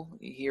example,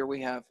 here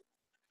we have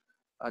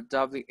a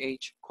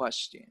WH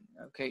question.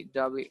 Okay,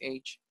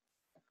 WH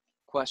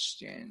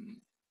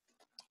question.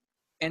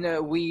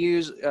 And we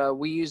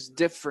use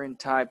different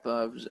types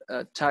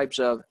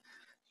of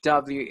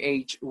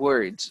WH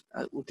words.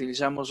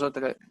 Utilizamos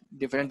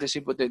diferentes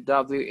tipos de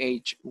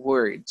WH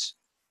words.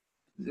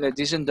 Les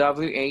dicen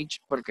WH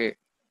porque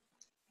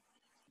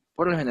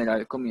por lo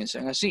general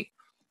comienzan así.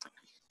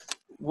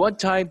 What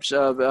types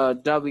of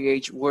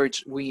WH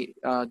words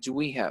do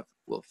we have?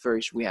 Well,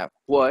 first we have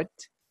what.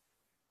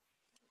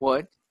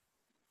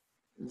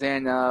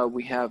 Then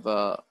we have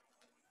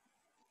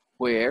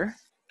where.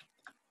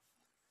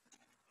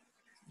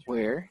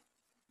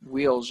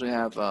 We also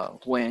have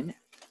when,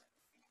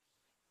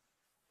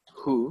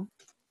 who,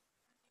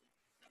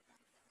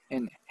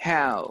 and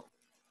how.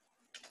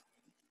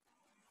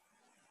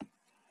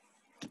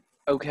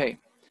 Okay,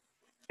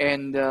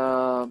 and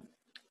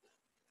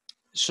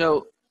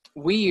so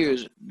we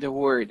use the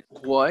word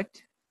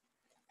what.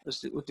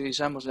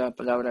 Utilizamos la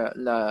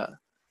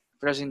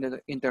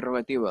frase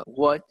interrogativa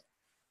what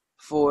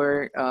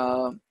for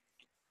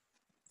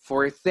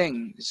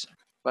things,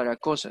 para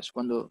cosas.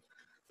 Cuando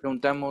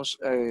preguntamos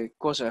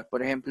cosas,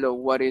 por ejemplo,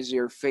 what is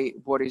your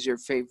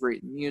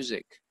favorite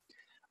music,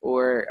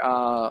 or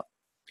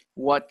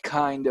what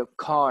kind of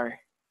car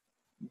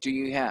do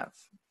you have?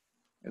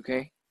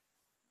 Okay,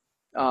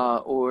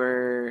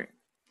 or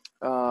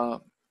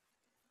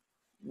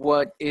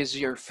what is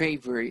your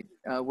favorite?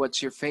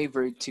 What's your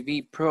favorite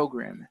TV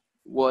program?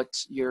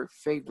 What's your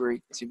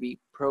favorite TV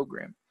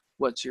program?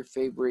 What's your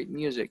favorite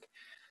music?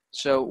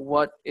 So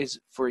what is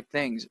for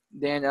things?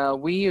 Then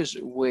we use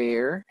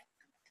where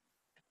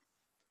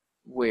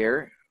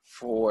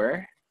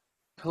for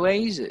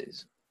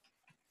places.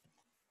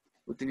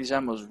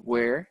 Utilizamos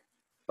where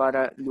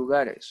para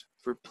lugares,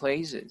 for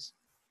places.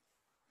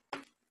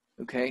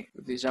 Okay,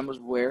 utilizamos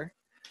where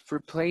for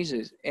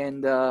places.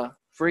 And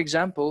for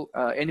example,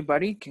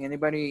 can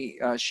anybody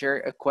share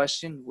a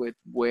question with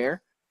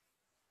where?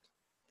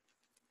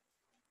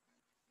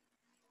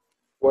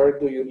 Where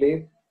do you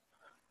live?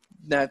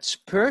 That's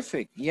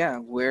perfect. Yeah,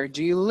 where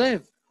do you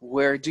live?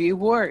 Where do you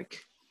work?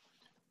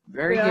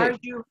 Very good. Where are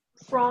you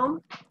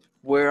from?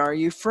 Where are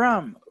you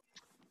from?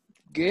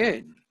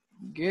 Good.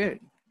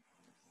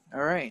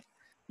 All right.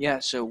 Yeah,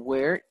 so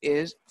where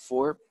is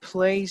for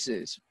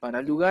places,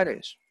 para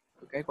lugares.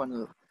 Okay,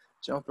 cuando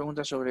hacemos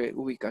preguntas sobre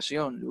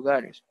ubicación,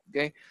 lugares.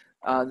 Okay,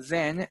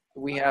 then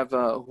we have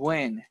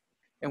when,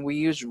 and we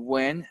use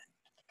when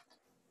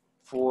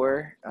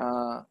for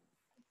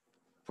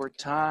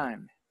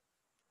time.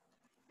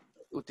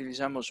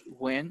 Utilizamos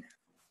when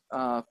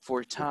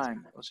for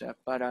time, o sea,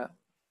 para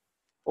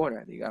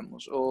hora,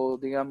 digamos, o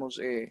digamos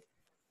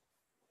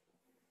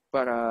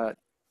para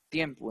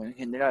tiempo en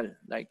general,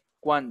 like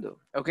cuando.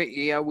 Okay,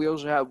 yeah, we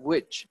also have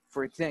which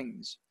for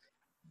things.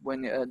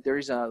 when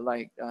there's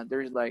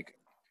like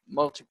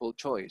multiple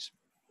choice.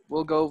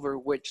 We'll go over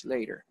which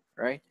later,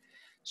 right?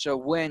 So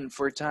when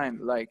for time,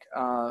 like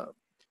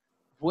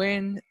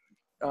when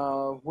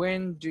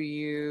when do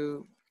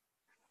you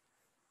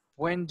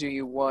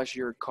wash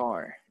your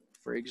car?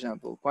 For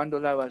example, ¿cuándo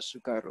lavas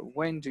su carro?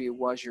 When do you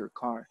wash your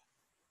car?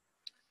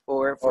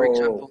 Or for Oh,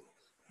 example,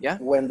 yeah,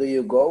 when do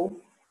you go?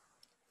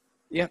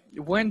 yeah.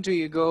 When do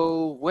you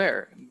go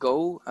where?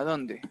 Go a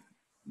dónde?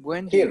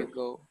 When do you Here.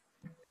 go?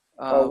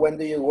 When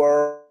do you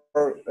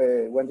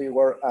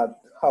work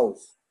at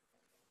house?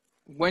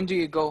 When do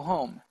you go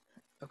home?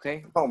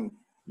 Okay. Home.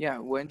 Yeah.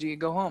 When do you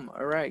go home?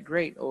 All right.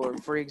 Great. Or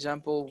for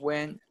example,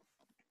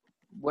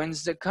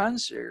 when's the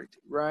concert?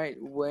 Right.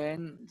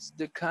 When's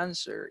the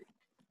concert?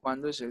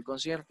 ¿Cuándo es el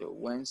concierto?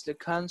 When's the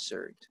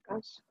concert?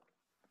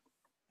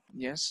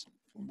 Yes.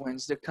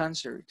 When's the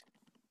concert?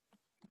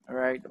 All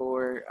right.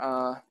 Or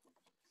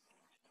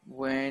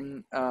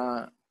when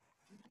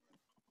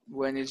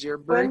is your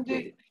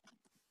birthday?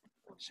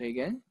 Say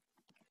again.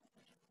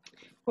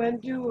 When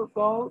do you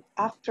go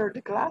after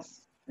the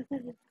class?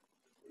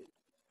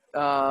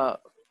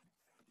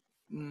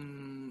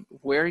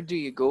 Where do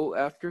you go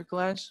after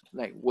class?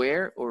 Like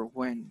where or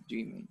when do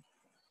you mean?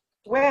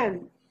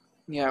 When?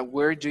 Yeah,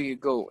 where do you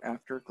go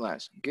after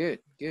class? Good,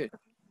 good.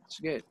 That's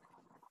good.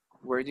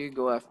 Where do you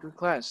go after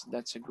class?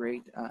 That's a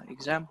great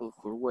example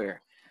for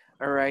where.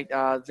 All right,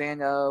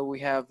 then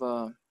we have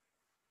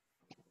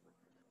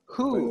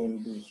who.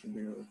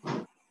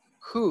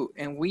 Who,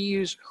 and we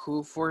use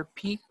who for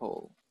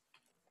people.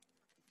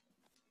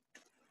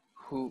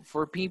 Who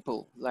for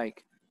people.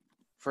 Like,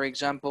 for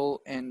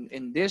example,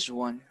 in this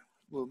one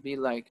will be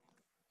like,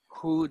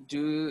 who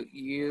do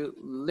you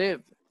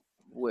live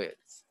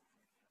with?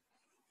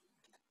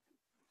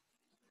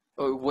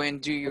 Or when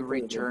do you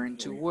return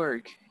to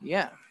work?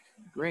 Yeah,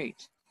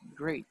 great,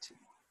 great.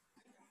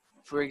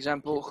 For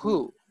example,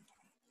 who?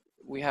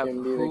 We have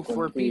 ¿Quién who vive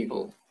for contigo?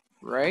 people,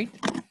 right?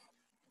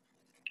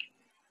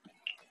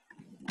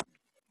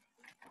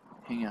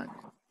 Hang on.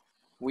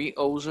 We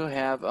also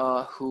have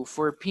who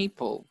for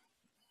people.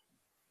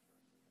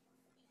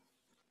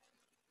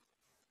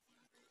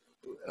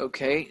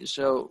 Okay,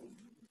 so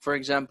for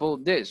example,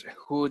 this,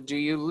 who do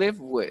you live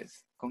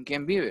with? ¿Con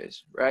quién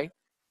vives, right?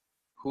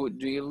 Who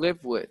do you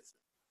live with?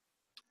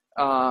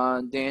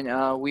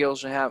 Then we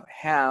also have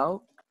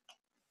how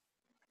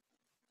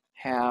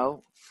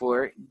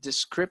for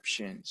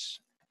descriptions.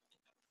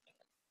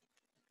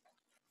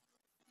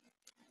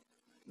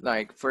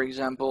 Like, for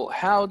example,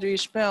 how do you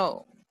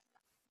spell?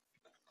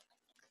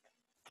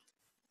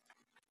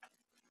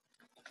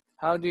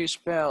 How do you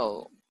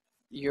spell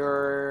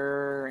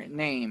your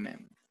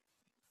name?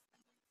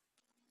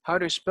 How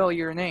do you spell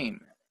your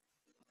name,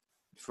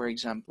 for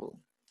example?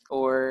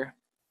 Or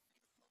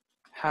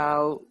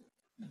how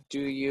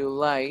do you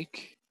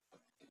like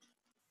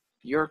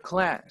your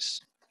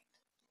class?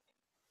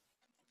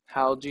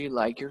 How do you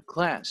like your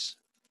class?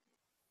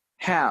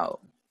 How,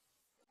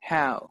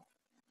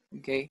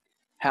 okay?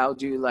 How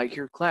do you like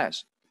your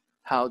class?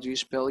 How do you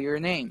spell your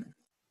name?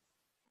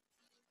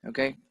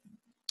 Okay,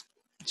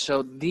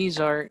 so these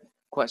are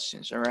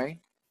questions, all right?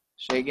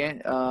 Say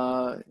again,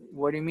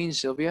 what do you mean,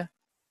 Sylvia?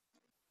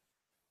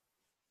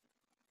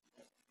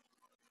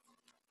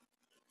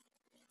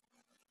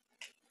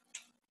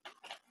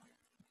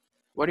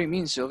 What do you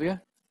mean,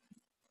 Sylvia?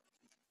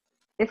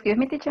 Excuse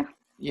me, teacher.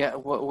 Yeah,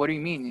 what do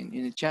you mean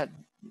in the chat?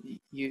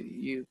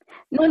 You.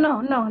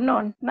 No,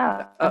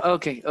 nada.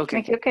 Okay.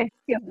 Me equivoqué.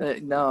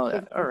 No,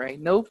 all right,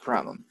 no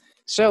problem.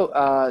 So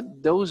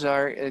those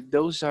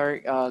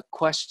are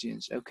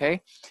questions,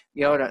 okay?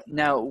 Y ahora,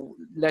 now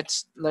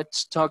let's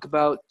talk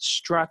about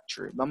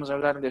structure. Vamos a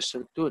hablar de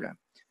estructura.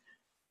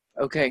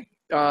 Okay.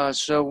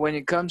 So when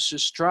it comes to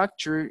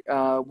structure,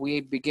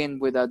 we begin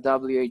with a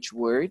WH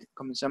word.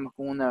 Comenzamos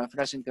con una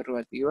frase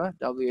interrogativa,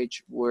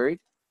 WH word,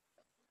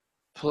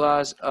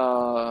 plus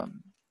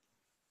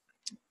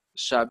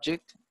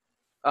subject.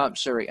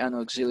 Sorry, an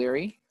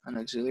auxiliary,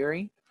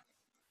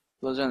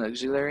 plus an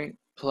auxiliary,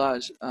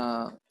 plus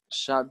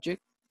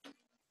subject,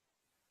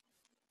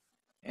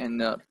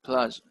 and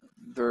plus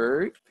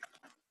verb,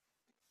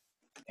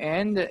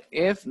 and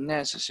if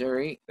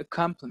necessary, a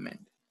complement.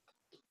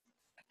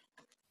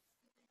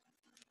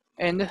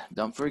 And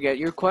don't forget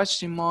your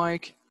question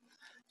mark.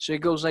 So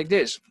it goes like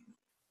this: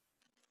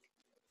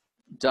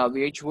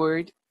 WH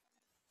word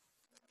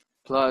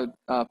plus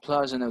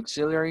an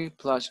auxiliary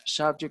plus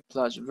subject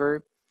plus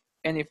verb,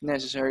 and if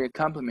necessary, a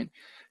complement.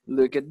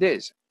 Look at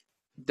this: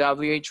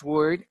 WH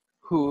word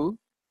who,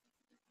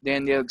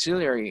 then the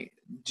auxiliary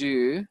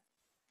do,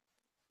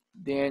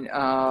 then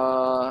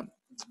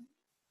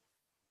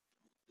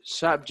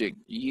subject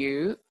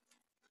you,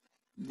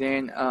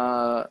 then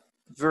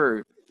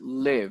verb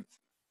live,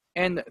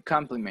 and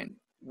complement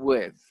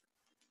with.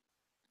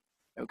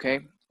 Okay,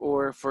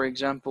 or for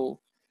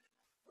example,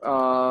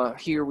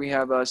 here we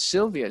have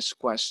Sylvia's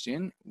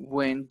question: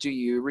 when do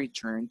you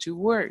return to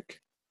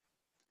work?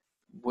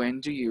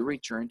 When do you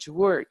return to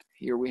work?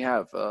 Here we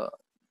have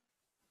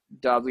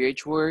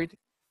WH word,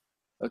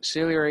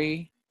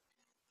 auxiliary,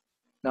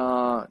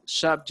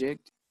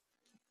 subject,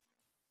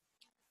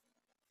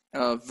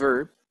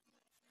 verb,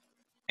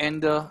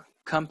 and the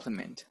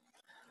complement.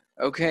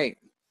 Okay,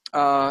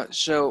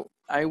 so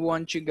I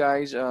want you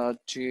guys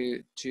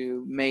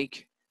to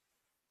make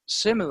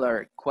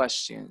similar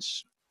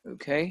questions,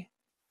 okay?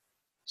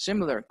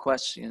 Similar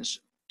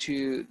questions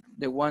to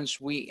the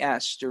ones we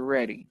asked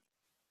already.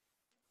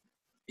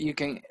 You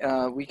can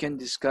we can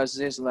discuss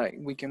this, like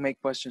we can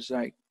make questions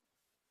like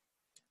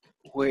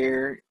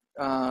where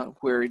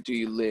do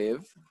you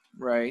live,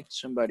 right?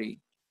 Somebody,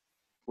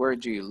 where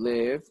do you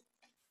live,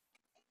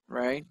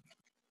 right?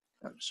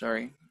 I'm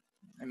sorry,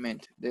 I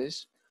meant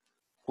this.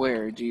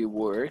 Where do you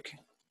work?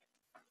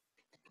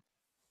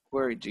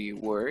 Where do you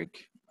work?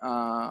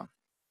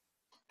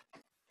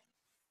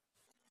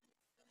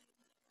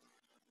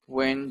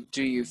 When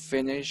do you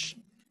finish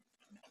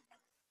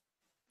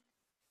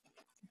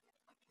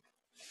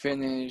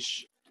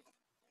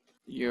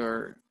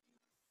your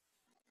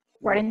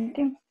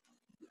Quarantine.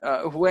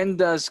 when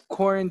does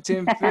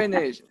quarantine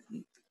finish?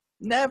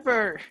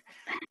 Never.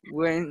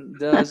 When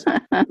does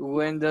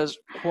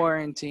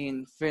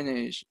quarantine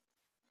finish?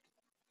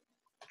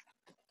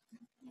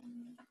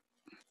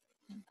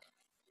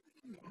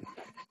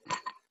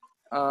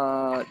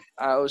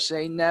 I'll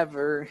say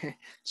never.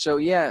 So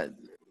yeah,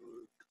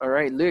 all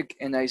right, look,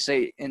 and I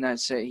say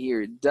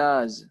here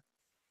does,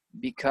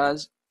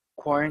 because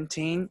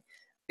quarantine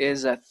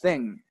is a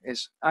thing,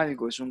 es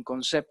algo, es un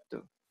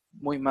concepto.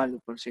 Muy malo,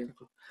 por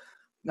cierto.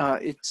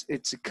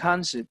 It's a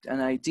concept,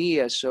 an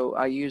idea, so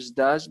I use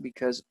does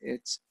because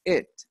it's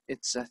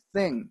a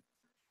thing.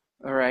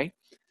 All right.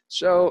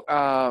 So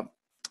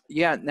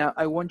yeah, now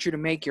I want you to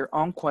make your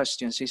own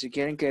questions. Si se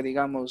quieren que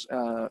digamos,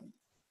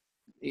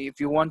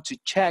 if you want to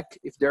check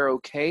if they're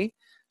okay,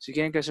 si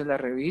quieren que se la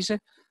revise,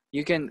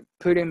 you can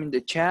put them in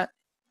the chat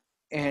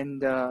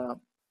and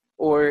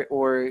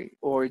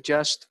or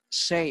just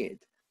say it,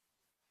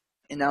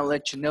 and I'll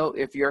let you know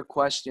if your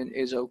question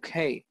is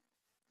okay.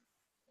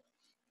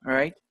 All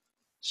right.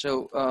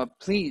 So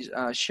please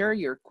share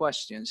your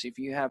questions if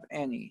you have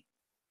any,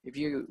 if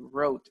you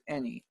wrote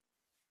any.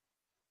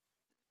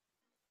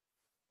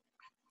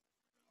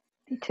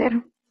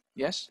 Teacher.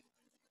 Yes.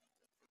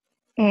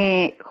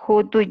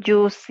 Who do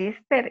you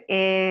sister?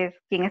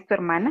 ¿Quién es tu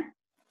hermana?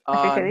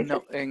 ¿Así se dice?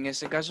 No, en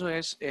este caso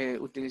es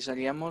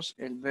utilizaríamos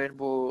el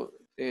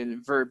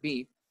verb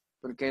be,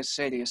 porque es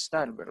ser y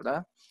estar,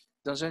 ¿verdad?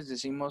 Entonces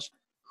decimos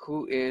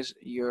who is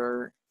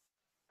your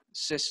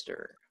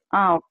sister.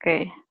 Ah, ok.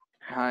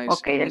 Ajá,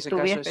 Ok, en el ese to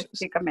be caso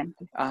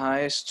específicamente.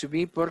 ajá, es to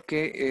be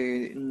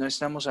porque no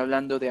estamos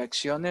hablando de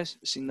acciones,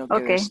 sino que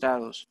de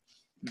estados.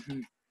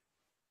 Uh-huh.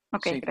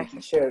 Ok, Sí,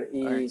 gracias. Sure.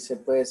 Y se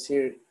puede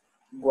decir,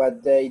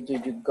 what day do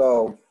you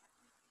go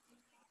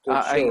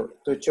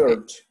to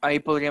church?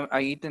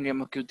 Ahí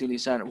tendríamos que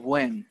utilizar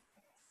when.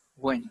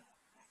 When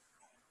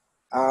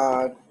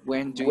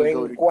do you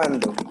go to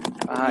 ¿Cuándo?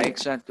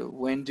 exacto.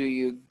 When do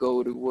you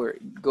go to work?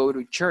 Go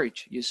to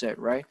church, you said,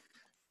 right?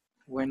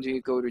 When do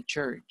you go to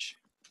church?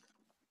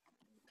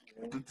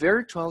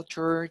 Virtual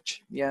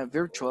church. Yeah,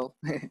 virtual.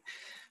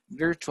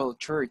 Virtual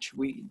church.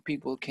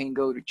 People can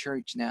go to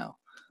church now.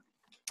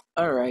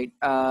 All right.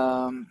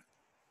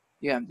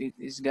 Yeah,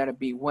 it's gotta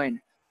be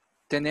when.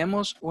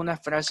 Tenemos unas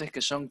frases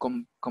que son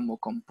como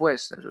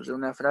compuestas, o sea,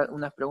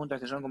 unas preguntas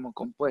que son como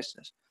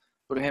compuestas.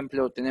 Por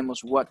ejemplo,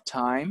 tenemos what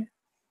time.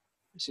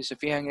 Si se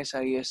fijan, esa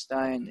ahí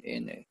está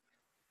en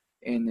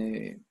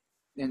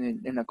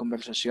la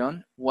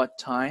conversación. What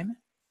time.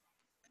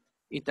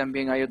 Y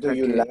también hay otra do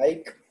you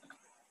like?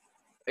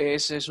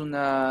 Esa es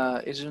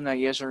una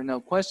yes or no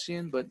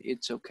question, but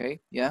it's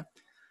okay, yeah.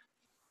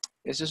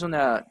 Esa es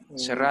una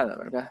cerrada,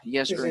 ¿verdad?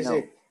 Yes Sí, or sí,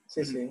 no.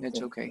 sí. It's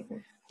okay.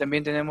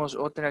 También tenemos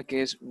otra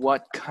que es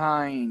what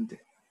kind.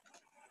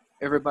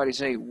 Everybody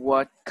say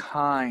what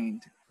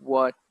kind.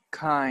 What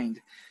kind.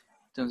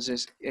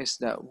 Entonces,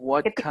 esta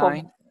what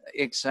kind.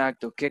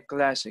 Exacto. ¿Qué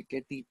clase?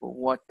 ¿Qué tipo?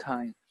 What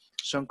kind.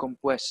 Son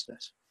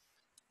compuestas.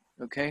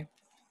 Okay.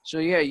 So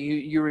yeah,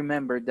 you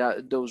remember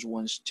those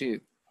ones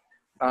too.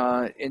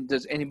 And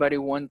does anybody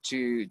want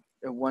to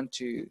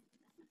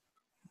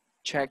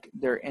check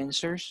their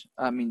answers?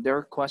 I mean,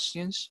 their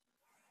questions.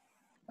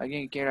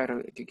 ¿Alguien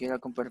que quiera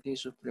compartir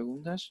sus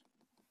preguntas?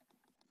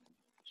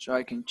 So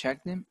I can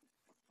check them.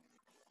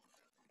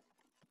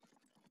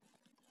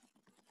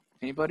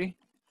 Anybody?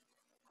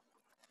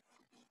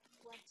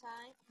 What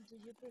time do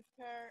you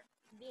prepare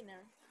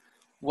dinner?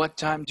 What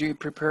time do you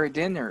prepare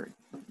dinner?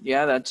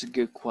 Yeah, that's a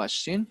good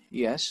question.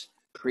 Yes,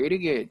 pretty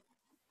good.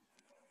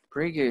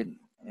 Pretty good.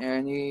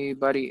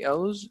 Anybody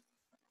else?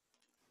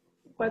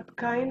 What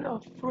kind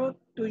of fruit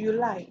do you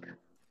like?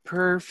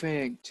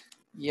 Perfect.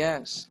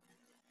 Yes,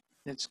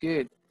 that's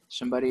good.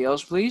 Somebody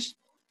else, please?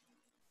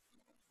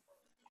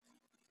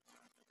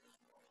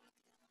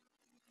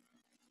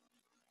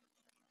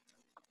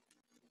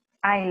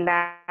 I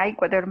like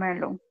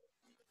watermelon.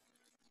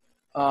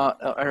 All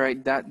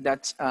right,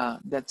 that's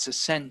a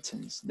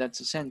sentence. That's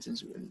a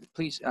sentence.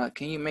 Please,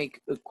 can you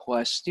make a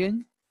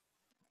question?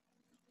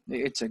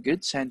 It's a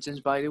good sentence,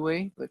 by the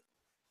way, but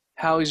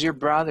How is your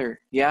brother?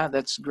 Yeah,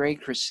 that's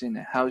great,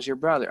 Christina. How's your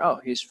brother?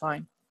 Oh, he's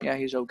fine. Yeah,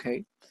 he's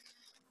okay.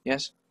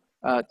 Yes.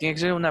 Tiene que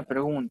ser una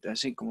pregunta,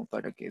 así como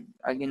para que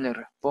alguien le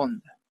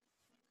responda.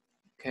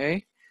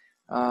 Okay.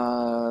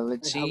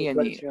 Let's I have see. a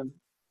Any? question.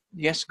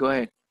 Yes, go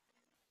ahead.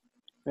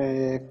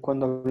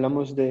 Cuando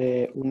hablamos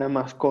de una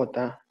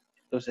mascota,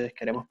 entonces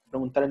queremos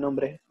preguntar el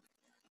nombre.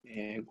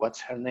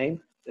 What's her name?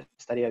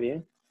 ¿Estaría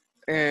bien?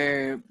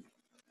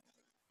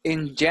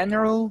 In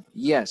general,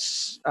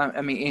 yes.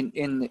 I mean,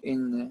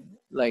 in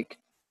like,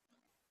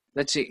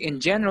 let's see. In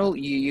general,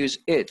 you use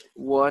it.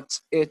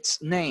 What's its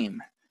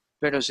name?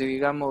 Pero si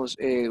digamos,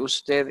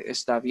 usted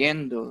está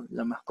viendo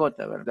la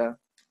mascota, ¿verdad?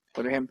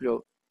 Por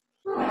ejemplo,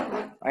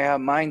 I have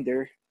mine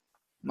there.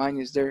 Mine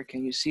is there.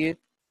 Can you see it?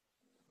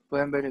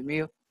 Pueden ver el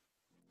mío.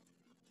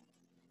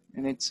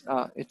 And it's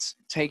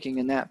taking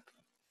a nap.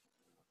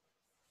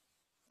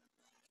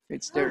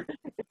 It's there.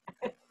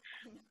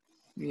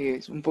 Y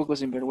es un poco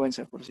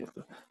sinvergüenza, por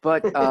cierto.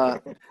 But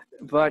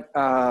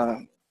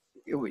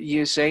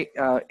you say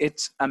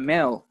it's a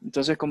male.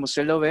 Entonces, como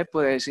usted lo ve,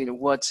 puede decir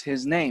what's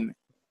his name.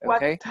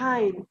 Okay. What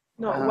kind?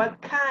 No, what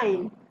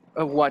kind?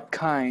 What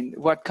kind?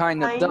 What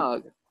kind of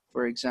dog,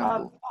 for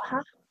example?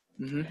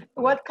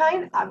 What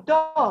kind of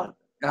dog?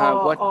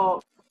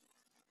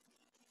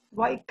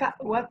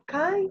 What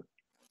kind?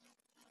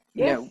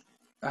 Yes.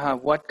 Yeah.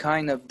 What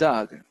kind of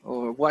dog?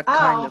 Or what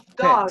kind of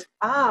dog.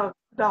 pet?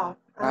 Dog.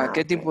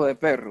 ¿Qué tipo de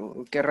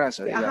perro? ¿Qué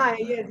raza?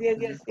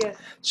 Yes.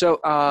 So,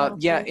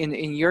 yeah,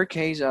 in your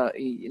case,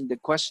 in the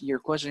question, your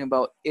question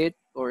about it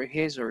or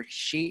his or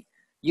she,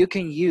 you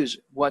can use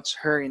what's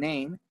her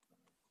name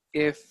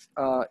if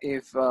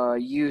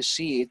you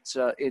see it's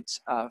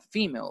a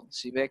female.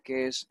 Si ve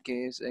que es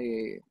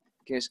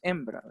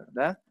hembra,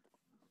 ¿verdad?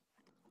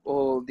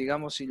 O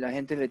digamos, si la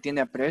gente le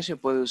tiene aprecio,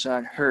 puede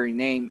usar her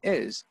name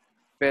is.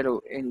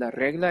 Pero en la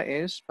regla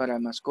es para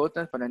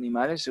mascotas, para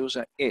animales, se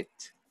usa it.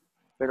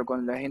 Pero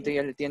cuando la gente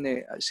ya le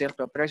tiene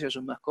cierto aprecio a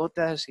sus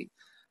mascotas y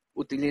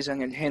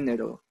utilizan el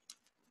género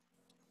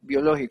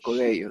biológico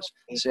de ellos,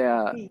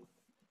 sea,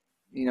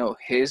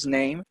 his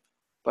name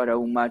para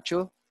un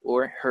macho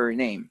or her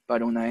name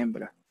para una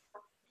hembra.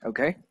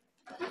 Okay?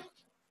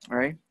 All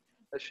right?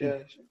 It's All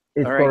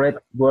right.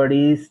 correct. What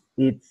is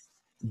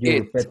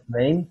your pet's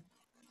name?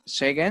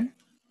 Say again?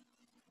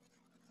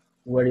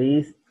 What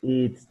is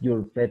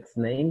your pet's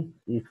name?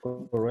 Is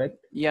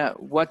correct? Yeah,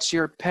 what's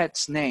your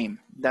pet's name?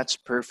 That's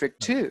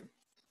perfect too.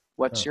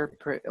 What's your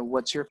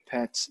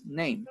pet's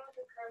name?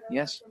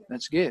 Yes,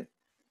 that's good.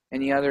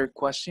 Any other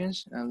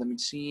questions? Let me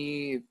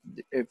see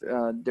if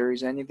there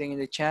is anything in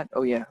the chat.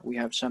 Oh yeah, we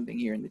have something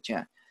here in the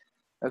chat.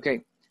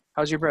 Okay,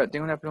 how's your brother?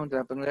 Tengo una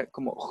pregunta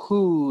como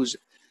whose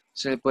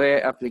se le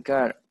puede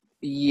aplicar.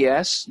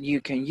 Yes, you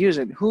can use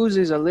it. Whose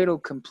is a little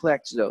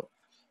complex though.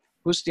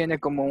 Whose tiene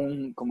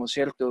como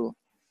cierto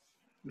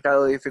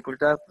grado de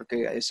dificultad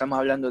porque estamos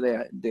hablando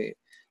de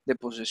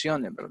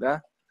posesiones,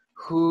 ¿verdad?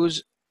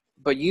 Whose,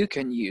 but you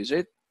can use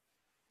it.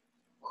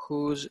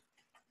 Whose,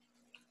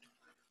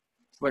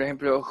 por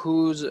ejemplo,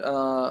 whose,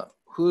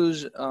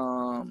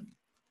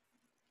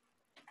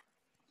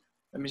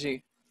 let me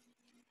see.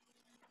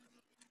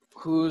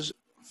 Whose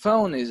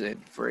phone is it,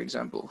 for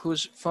example?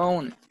 Whose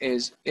phone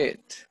is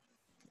it?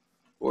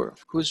 Or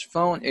whose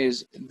phone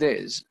is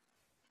this?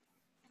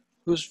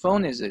 Whose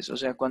phone is this? O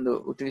sea,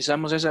 cuando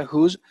utilizamos esa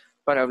whose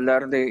para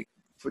hablar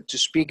to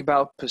speak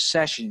about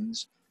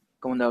possessions,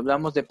 cuando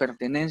hablamos de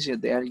pertenencias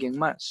de alguien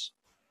más.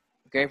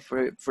 Okay,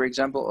 for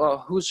example, oh,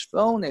 whose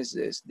phone is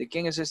this? ¿De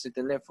quién es este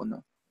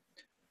teléfono?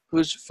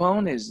 Whose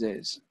phone is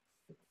this?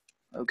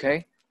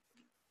 Okay,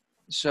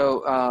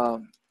 so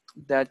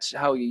that's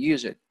how you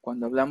use it,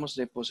 cuando hablamos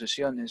de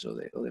posesiones o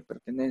de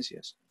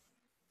pertenencias.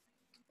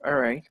 All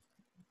right,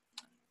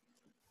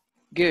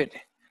 good.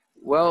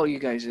 Well, you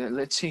guys,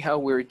 let's see how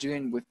we're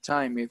doing with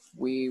time, if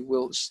we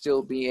will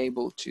still be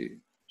able to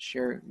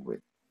share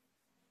with,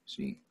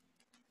 see.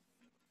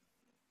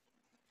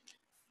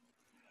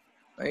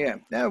 Oh, yeah,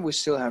 we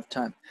still have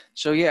time.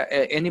 So yeah,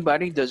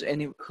 does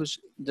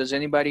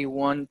anybody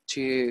want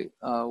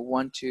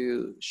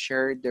to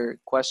share their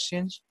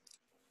questions?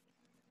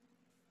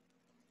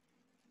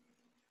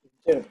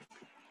 Yeah.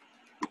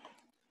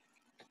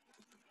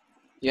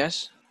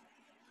 Yes.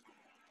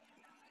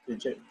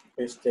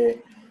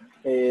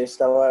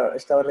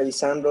 Estaba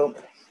revisando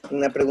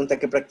una pregunta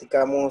que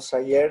practicamos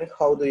ayer.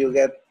 How do you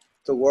get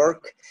to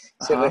work?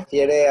 Se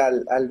refiere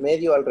al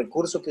medio, al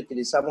recurso que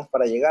utilizamos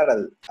para llegar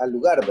al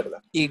lugar,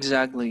 ¿verdad?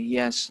 Exactly.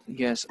 Yes.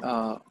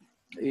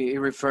 It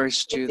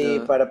refers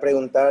to para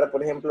preguntar,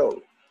 por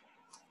ejemplo,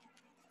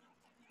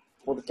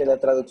 porque la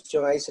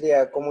traducción ahí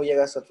sería ¿cómo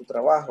llegas a tu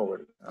trabajo,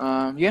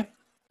 verdad? Yeah.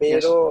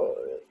 Pero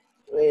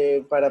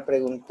para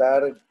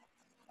preguntar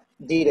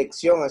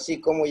dirección,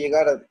 así cómo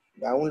llegar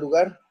a un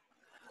lugar,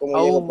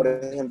 cómo llego, por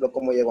ejemplo,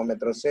 cómo llego a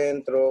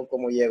Metrocentro,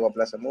 cómo llego a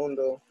Plaza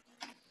Mundo.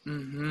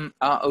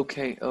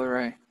 Okay, all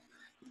right.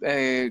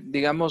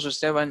 Digamos,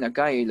 usted va en la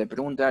calle y le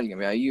pregunta a alguien,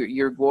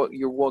 you're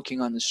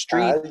walking on the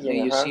street, and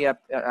you see a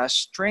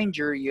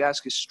stranger, you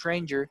ask a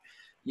stranger,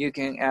 you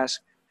can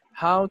ask,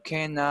 How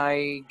can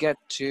I get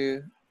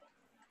to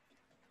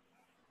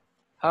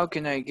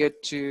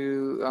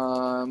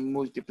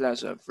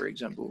Multiplaza, for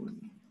example?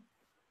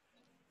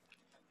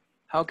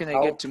 How can I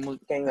How get to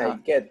can I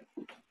get?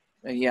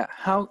 Yeah,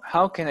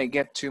 how can I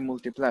get to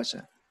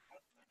Multiplaza?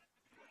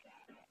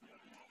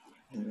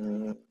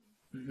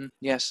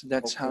 Yes,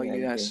 that's how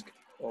you ask.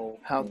 Okay.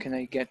 How can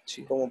I get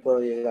to? ¿Cómo puedo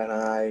llegar?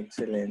 Ah,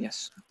 excelente.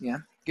 Yes, yeah,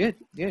 good.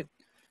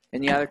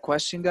 Any other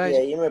question, guys? Y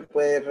ahí me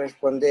puede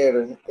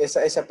responder,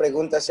 esa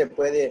pregunta se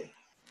puede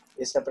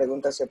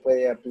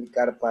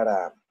aplicar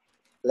para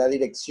la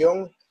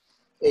dirección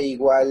e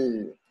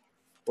igual,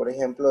 por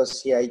ejemplo,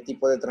 si hay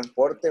tipo de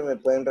transporte, me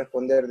pueden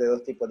responder de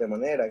dos tipos de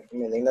manera, que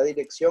me den la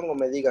dirección o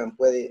me digan,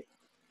 por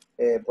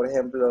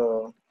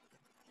ejemplo,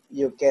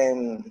 you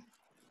can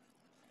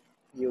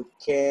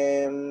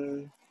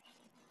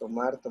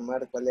tomar,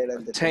 ¿cuál era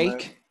el de tomar?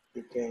 Take.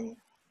 You can,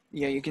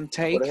 Yeah, you can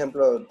take. por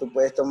ejemplo, tú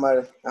puedes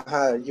tomar,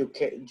 you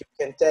can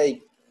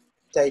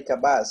take a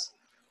bus.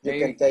 You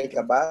can take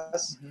a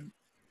bus.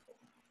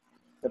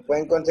 Me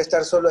pueden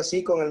contestar solo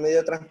así con el medio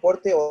de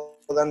transporte o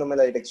dándome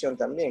la dirección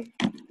también.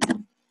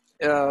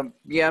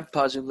 Yeah,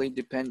 possibly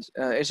depends.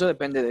 Eso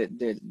depende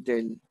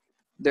del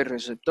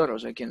receptor, o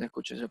sea, quien le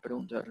escucha esa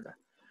pregunta, ¿verdad?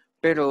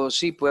 Pero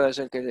sí puede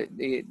ser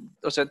que,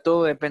 o sea,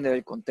 todo depende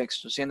del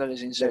contexto, siéndole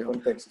sincero.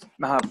 Del contexto.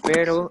 Ajá,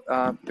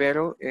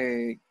 pero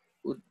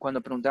cuando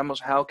preguntamos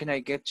how can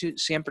I get to,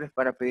 siempre es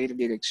para pedir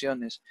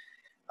direcciones.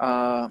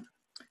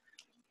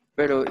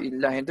 Pero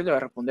la gente le va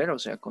a responder, o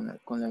sea, con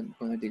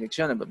las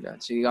direcciones, ¿verdad?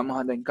 Si digamos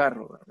anda en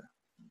carro, ¿verdad?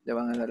 Le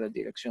van a dar las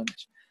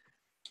direcciones.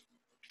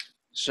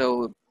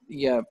 So,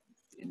 yeah,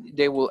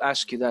 they will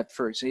ask you that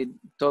first.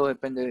 Todo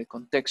depende del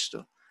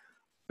contexto.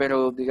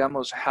 Pero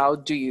digamos, how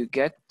do you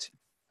get,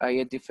 ahí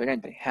es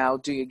diferente. How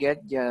do you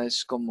get ya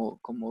es como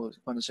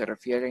cuando se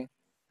refiere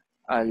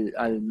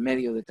al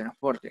medio de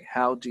transporte.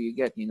 How do you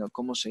get,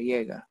 cómo se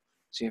llega.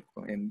 Si es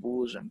en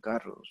bus, en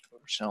carros,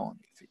 or so on.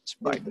 If it's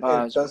by bus or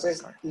by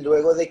Entonces, car.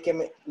 luego de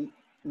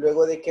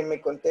que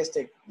me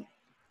conteste,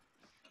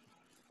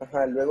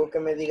 luego que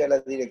me diga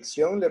la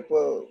dirección,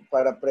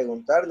 para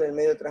preguntarle el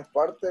medio de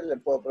transporte, le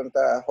puedo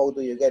preguntar, how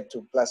do you get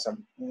to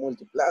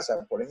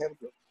Multiplaza, por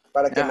ejemplo,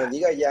 para que me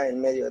diga ya el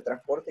medio de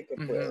transporte que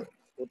puedo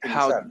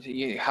utilizar.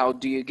 How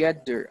do you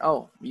get there?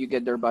 Oh, you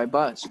get there by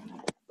bus,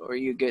 or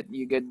you get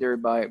there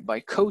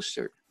by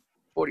coaster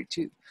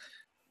 42.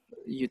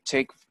 You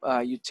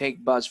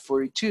take bus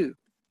 42.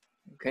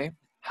 Okay.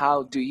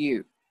 How do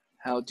you?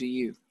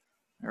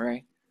 All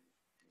right.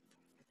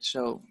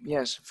 So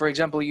yes, for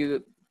example,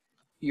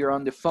 you're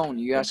on the phone.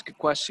 You ask a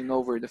question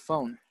over the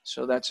phone.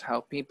 So that's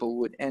how people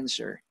would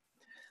answer.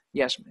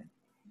 Yes, man.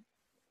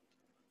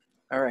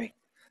 All right.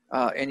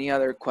 Any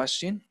other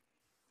question?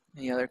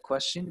 Any other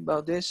question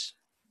about this?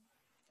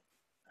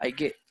 I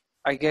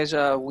guess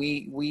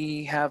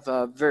we have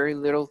very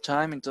little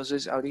time.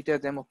 Entonces ahorita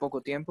tenemos poco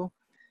tiempo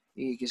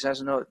y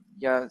quizás no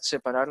ya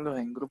separarlos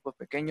en grupos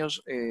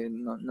pequeños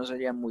no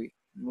sería muy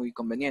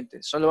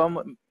conveniente.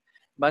 Solo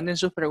manden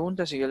sus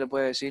preguntas y yo les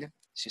puedo decir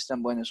si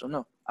están buenas o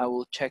no. I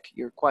will check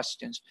your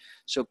questions.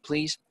 So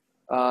please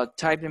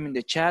type them in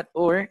the chat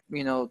or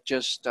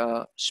just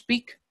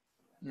speak.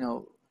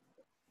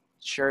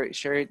 Share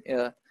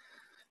it.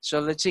 So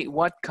let's see,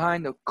 what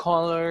kind of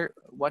color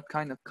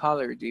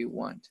do you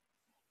want?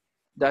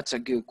 That's a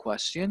good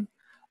question.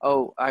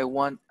 Oh, I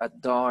want a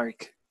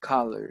dark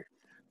color,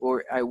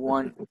 or I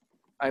want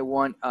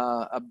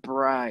a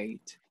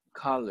bright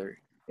color.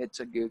 It's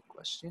a good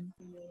question.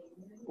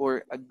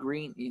 Or a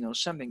green,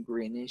 something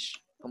greenish,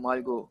 como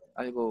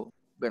algo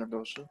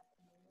verdoso.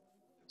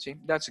 See,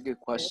 that's a good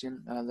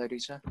question,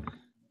 Larissa.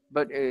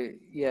 But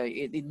yeah,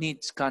 it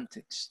needs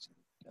context.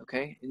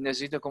 Okay,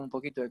 necesito como un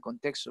poquito de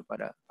contexto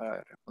para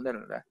responder,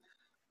 ¿verdad?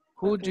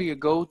 Who do you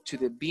go to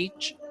the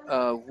beach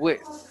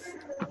with?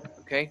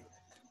 Okay.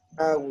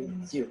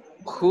 With you.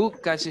 Who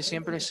casi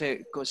siempre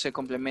se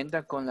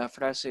complementa con la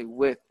frase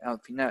with al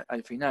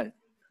final.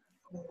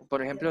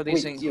 Por ejemplo,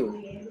 dicen,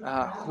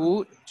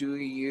 who do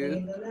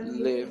you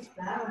live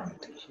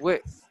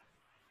with?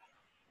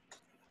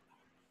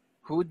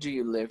 Who do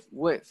you live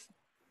with?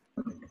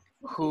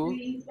 Who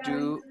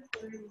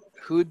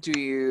do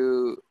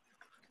you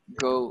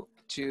go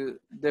to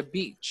the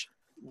beach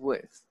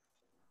with?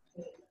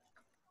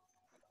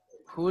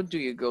 Who do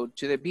you go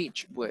to the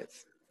beach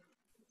with?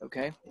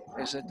 Okay,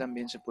 esa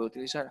también se puede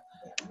utilizar.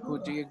 Who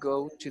do you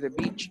go to the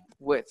beach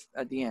with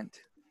at the end?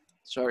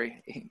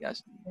 Sorry,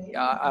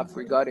 I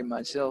forgot it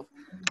myself.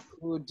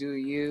 Who do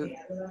you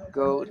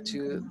go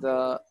to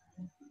the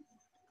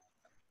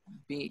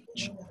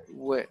beach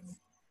with?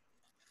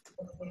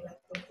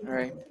 All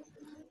right.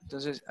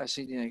 Entonces,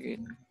 así tiene que ir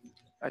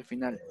al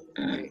final.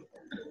 Okay.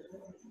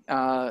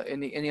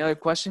 Any other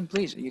question,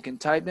 please? You can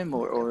type them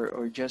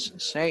or just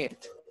say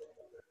it.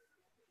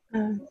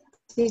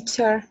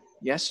 Teacher.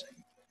 Yes?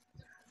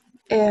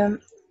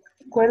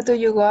 Where do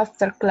you go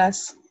after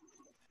class?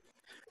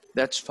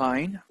 That's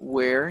fine.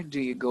 Where do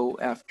you go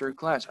after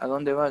class? ¿A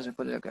dónde vas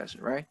después de la clase,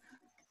 right?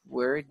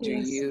 Where do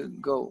you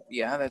go?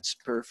 Yeah, that's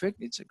perfect.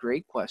 It's a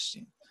great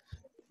question.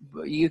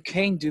 But you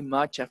can't do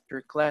much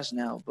after class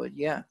now, but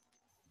yeah,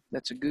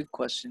 that's a good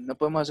question. No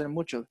podemos hacer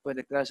mucho después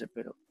de clase,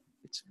 pero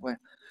it's when.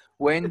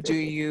 When do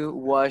you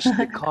wash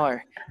the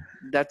car?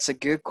 That's a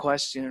good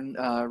question,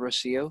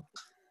 Rocio.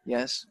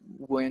 Yes.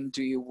 When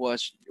do you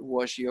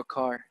wash your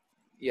car?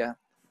 Yeah.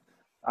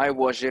 I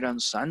wash it on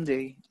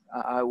Sunday.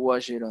 I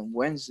wash it on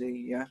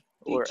Wednesday. Yeah.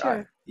 Or I.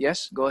 Teacher,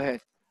 Yes. Go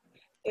ahead.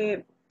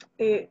 es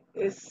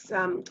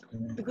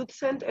the good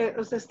sense,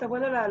 o sea, está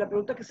buena la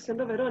pregunta que está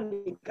haciendo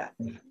Verónica.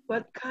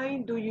 What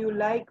kind do you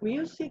like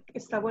music?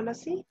 ¿Está buena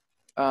así?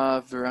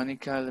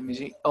 Veronica, let me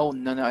see. Oh,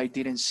 no, I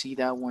didn't see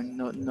that one.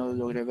 No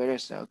logré ver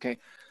esta. Okay.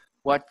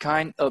 What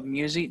kind of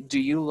music do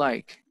you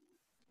like?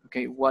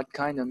 Okay. What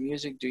kind of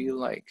music do you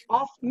like?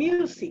 Of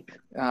music.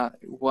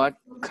 What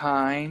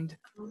kind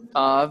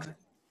of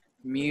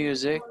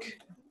music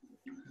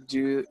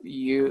do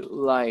you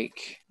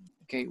like?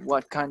 Okay.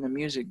 What kind of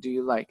music do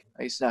you like?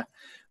 Ahí está.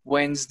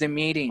 When's the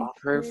meeting?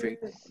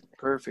 Perfect.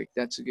 Perfect.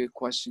 That's a good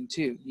question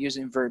too.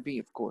 Using verb be,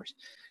 of course.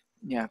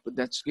 Yeah, but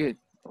that's good.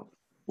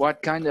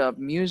 What kind of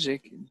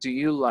music do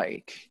you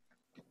like?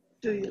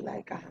 Do you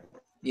like?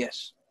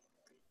 Yes.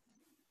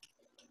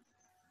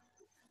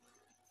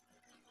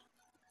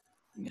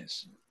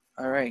 Yes.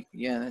 All right.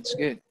 Yeah, that's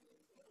good.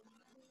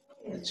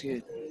 That's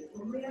good.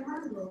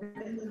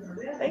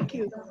 Thank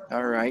you.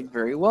 All right.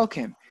 Very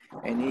welcome.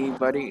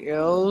 Anybody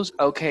else?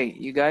 Okay,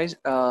 you guys.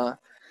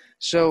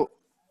 So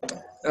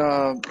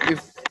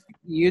if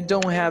you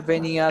don't have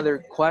any other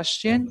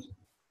question,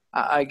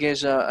 I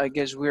guess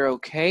we're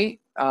okay.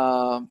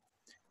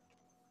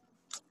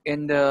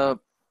 And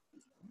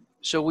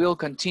so we'll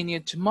continue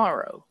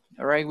tomorrow.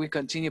 All right. We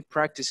continue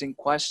practicing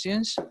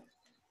questions,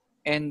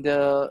 and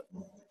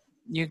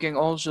you can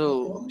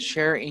also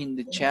share in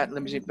the chat.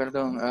 Let me see.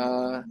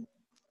 Perdón.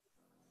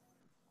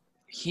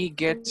 He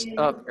gets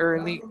up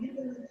early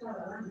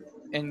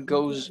and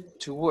goes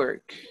to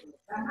work.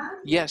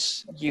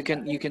 Yes, you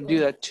can do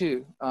that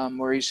too,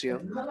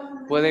 Mauricio.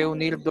 Puede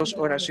unir dos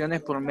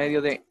oraciones por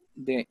medio de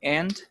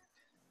and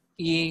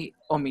y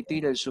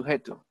omitir el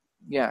sujeto.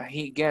 Yeah,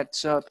 he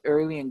gets up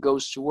early and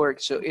goes to work.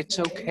 So it's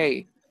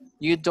okay.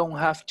 You don't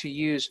have to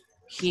use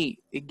he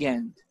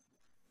again.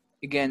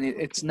 Again,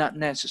 it's not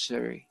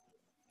necessary.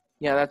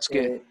 Yeah, that's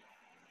good.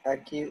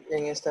 Aquí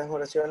en estas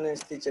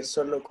oraciones, teacher,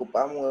 solo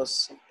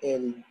ocupamos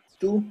el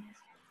do.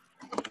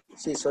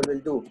 Sí, solo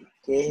el do,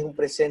 que es un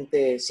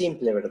presente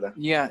simple, ¿verdad?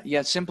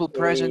 Yeah, simple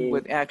present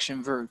with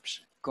action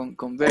verbs, con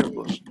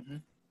verbos.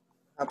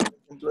 Por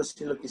ejemplo,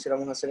 si lo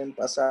quisiéramos hacer en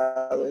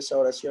pasado, esa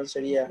oración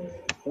sería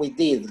we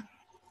did.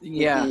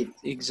 Yeah,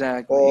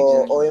 exactly.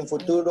 O en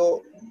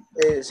futuro,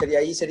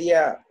 sería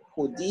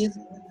who did,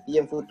 y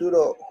en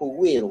futuro who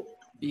will.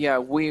 Yeah,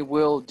 we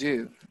will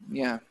do.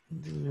 Yeah.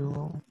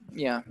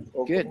 Yeah,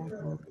 good.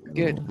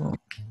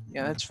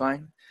 Yeah, that's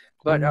fine.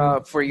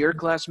 But for your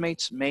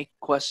classmates, make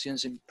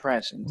questions in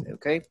present,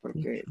 okay?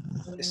 Porque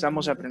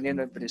estamos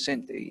aprendiendo en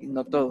presente y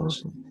no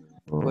todos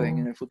pueden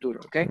en el futuro,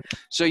 okay?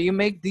 So you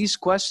make these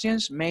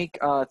questions, make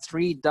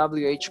 3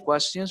 WH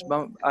questions,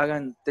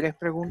 hagan 3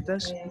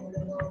 preguntas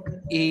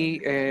y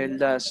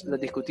las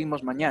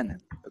discutimos mañana,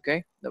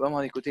 okay? Las vamos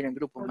a discutir en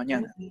grupos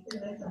mañana,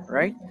 all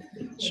right?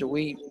 So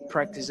we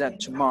practice that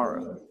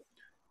tomorrow.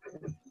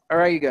 All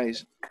right, you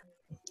guys.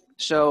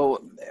 So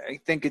I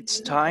think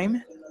it's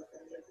time.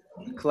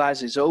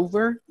 Class is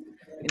over,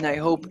 and I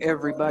hope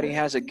everybody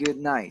has a good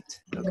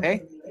night.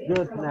 Okay?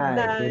 Good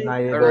night. Good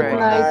night, All everyone. Good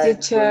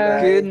night, teacher.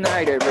 Good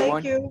night,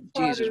 everyone. Thank you,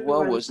 Jesus, everyone.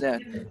 what was that?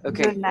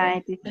 Okay. Good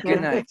night, teacher.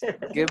 Good night.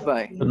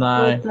 Goodbye. Good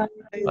night.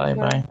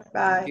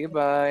 Bye.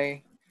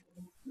 Goodbye.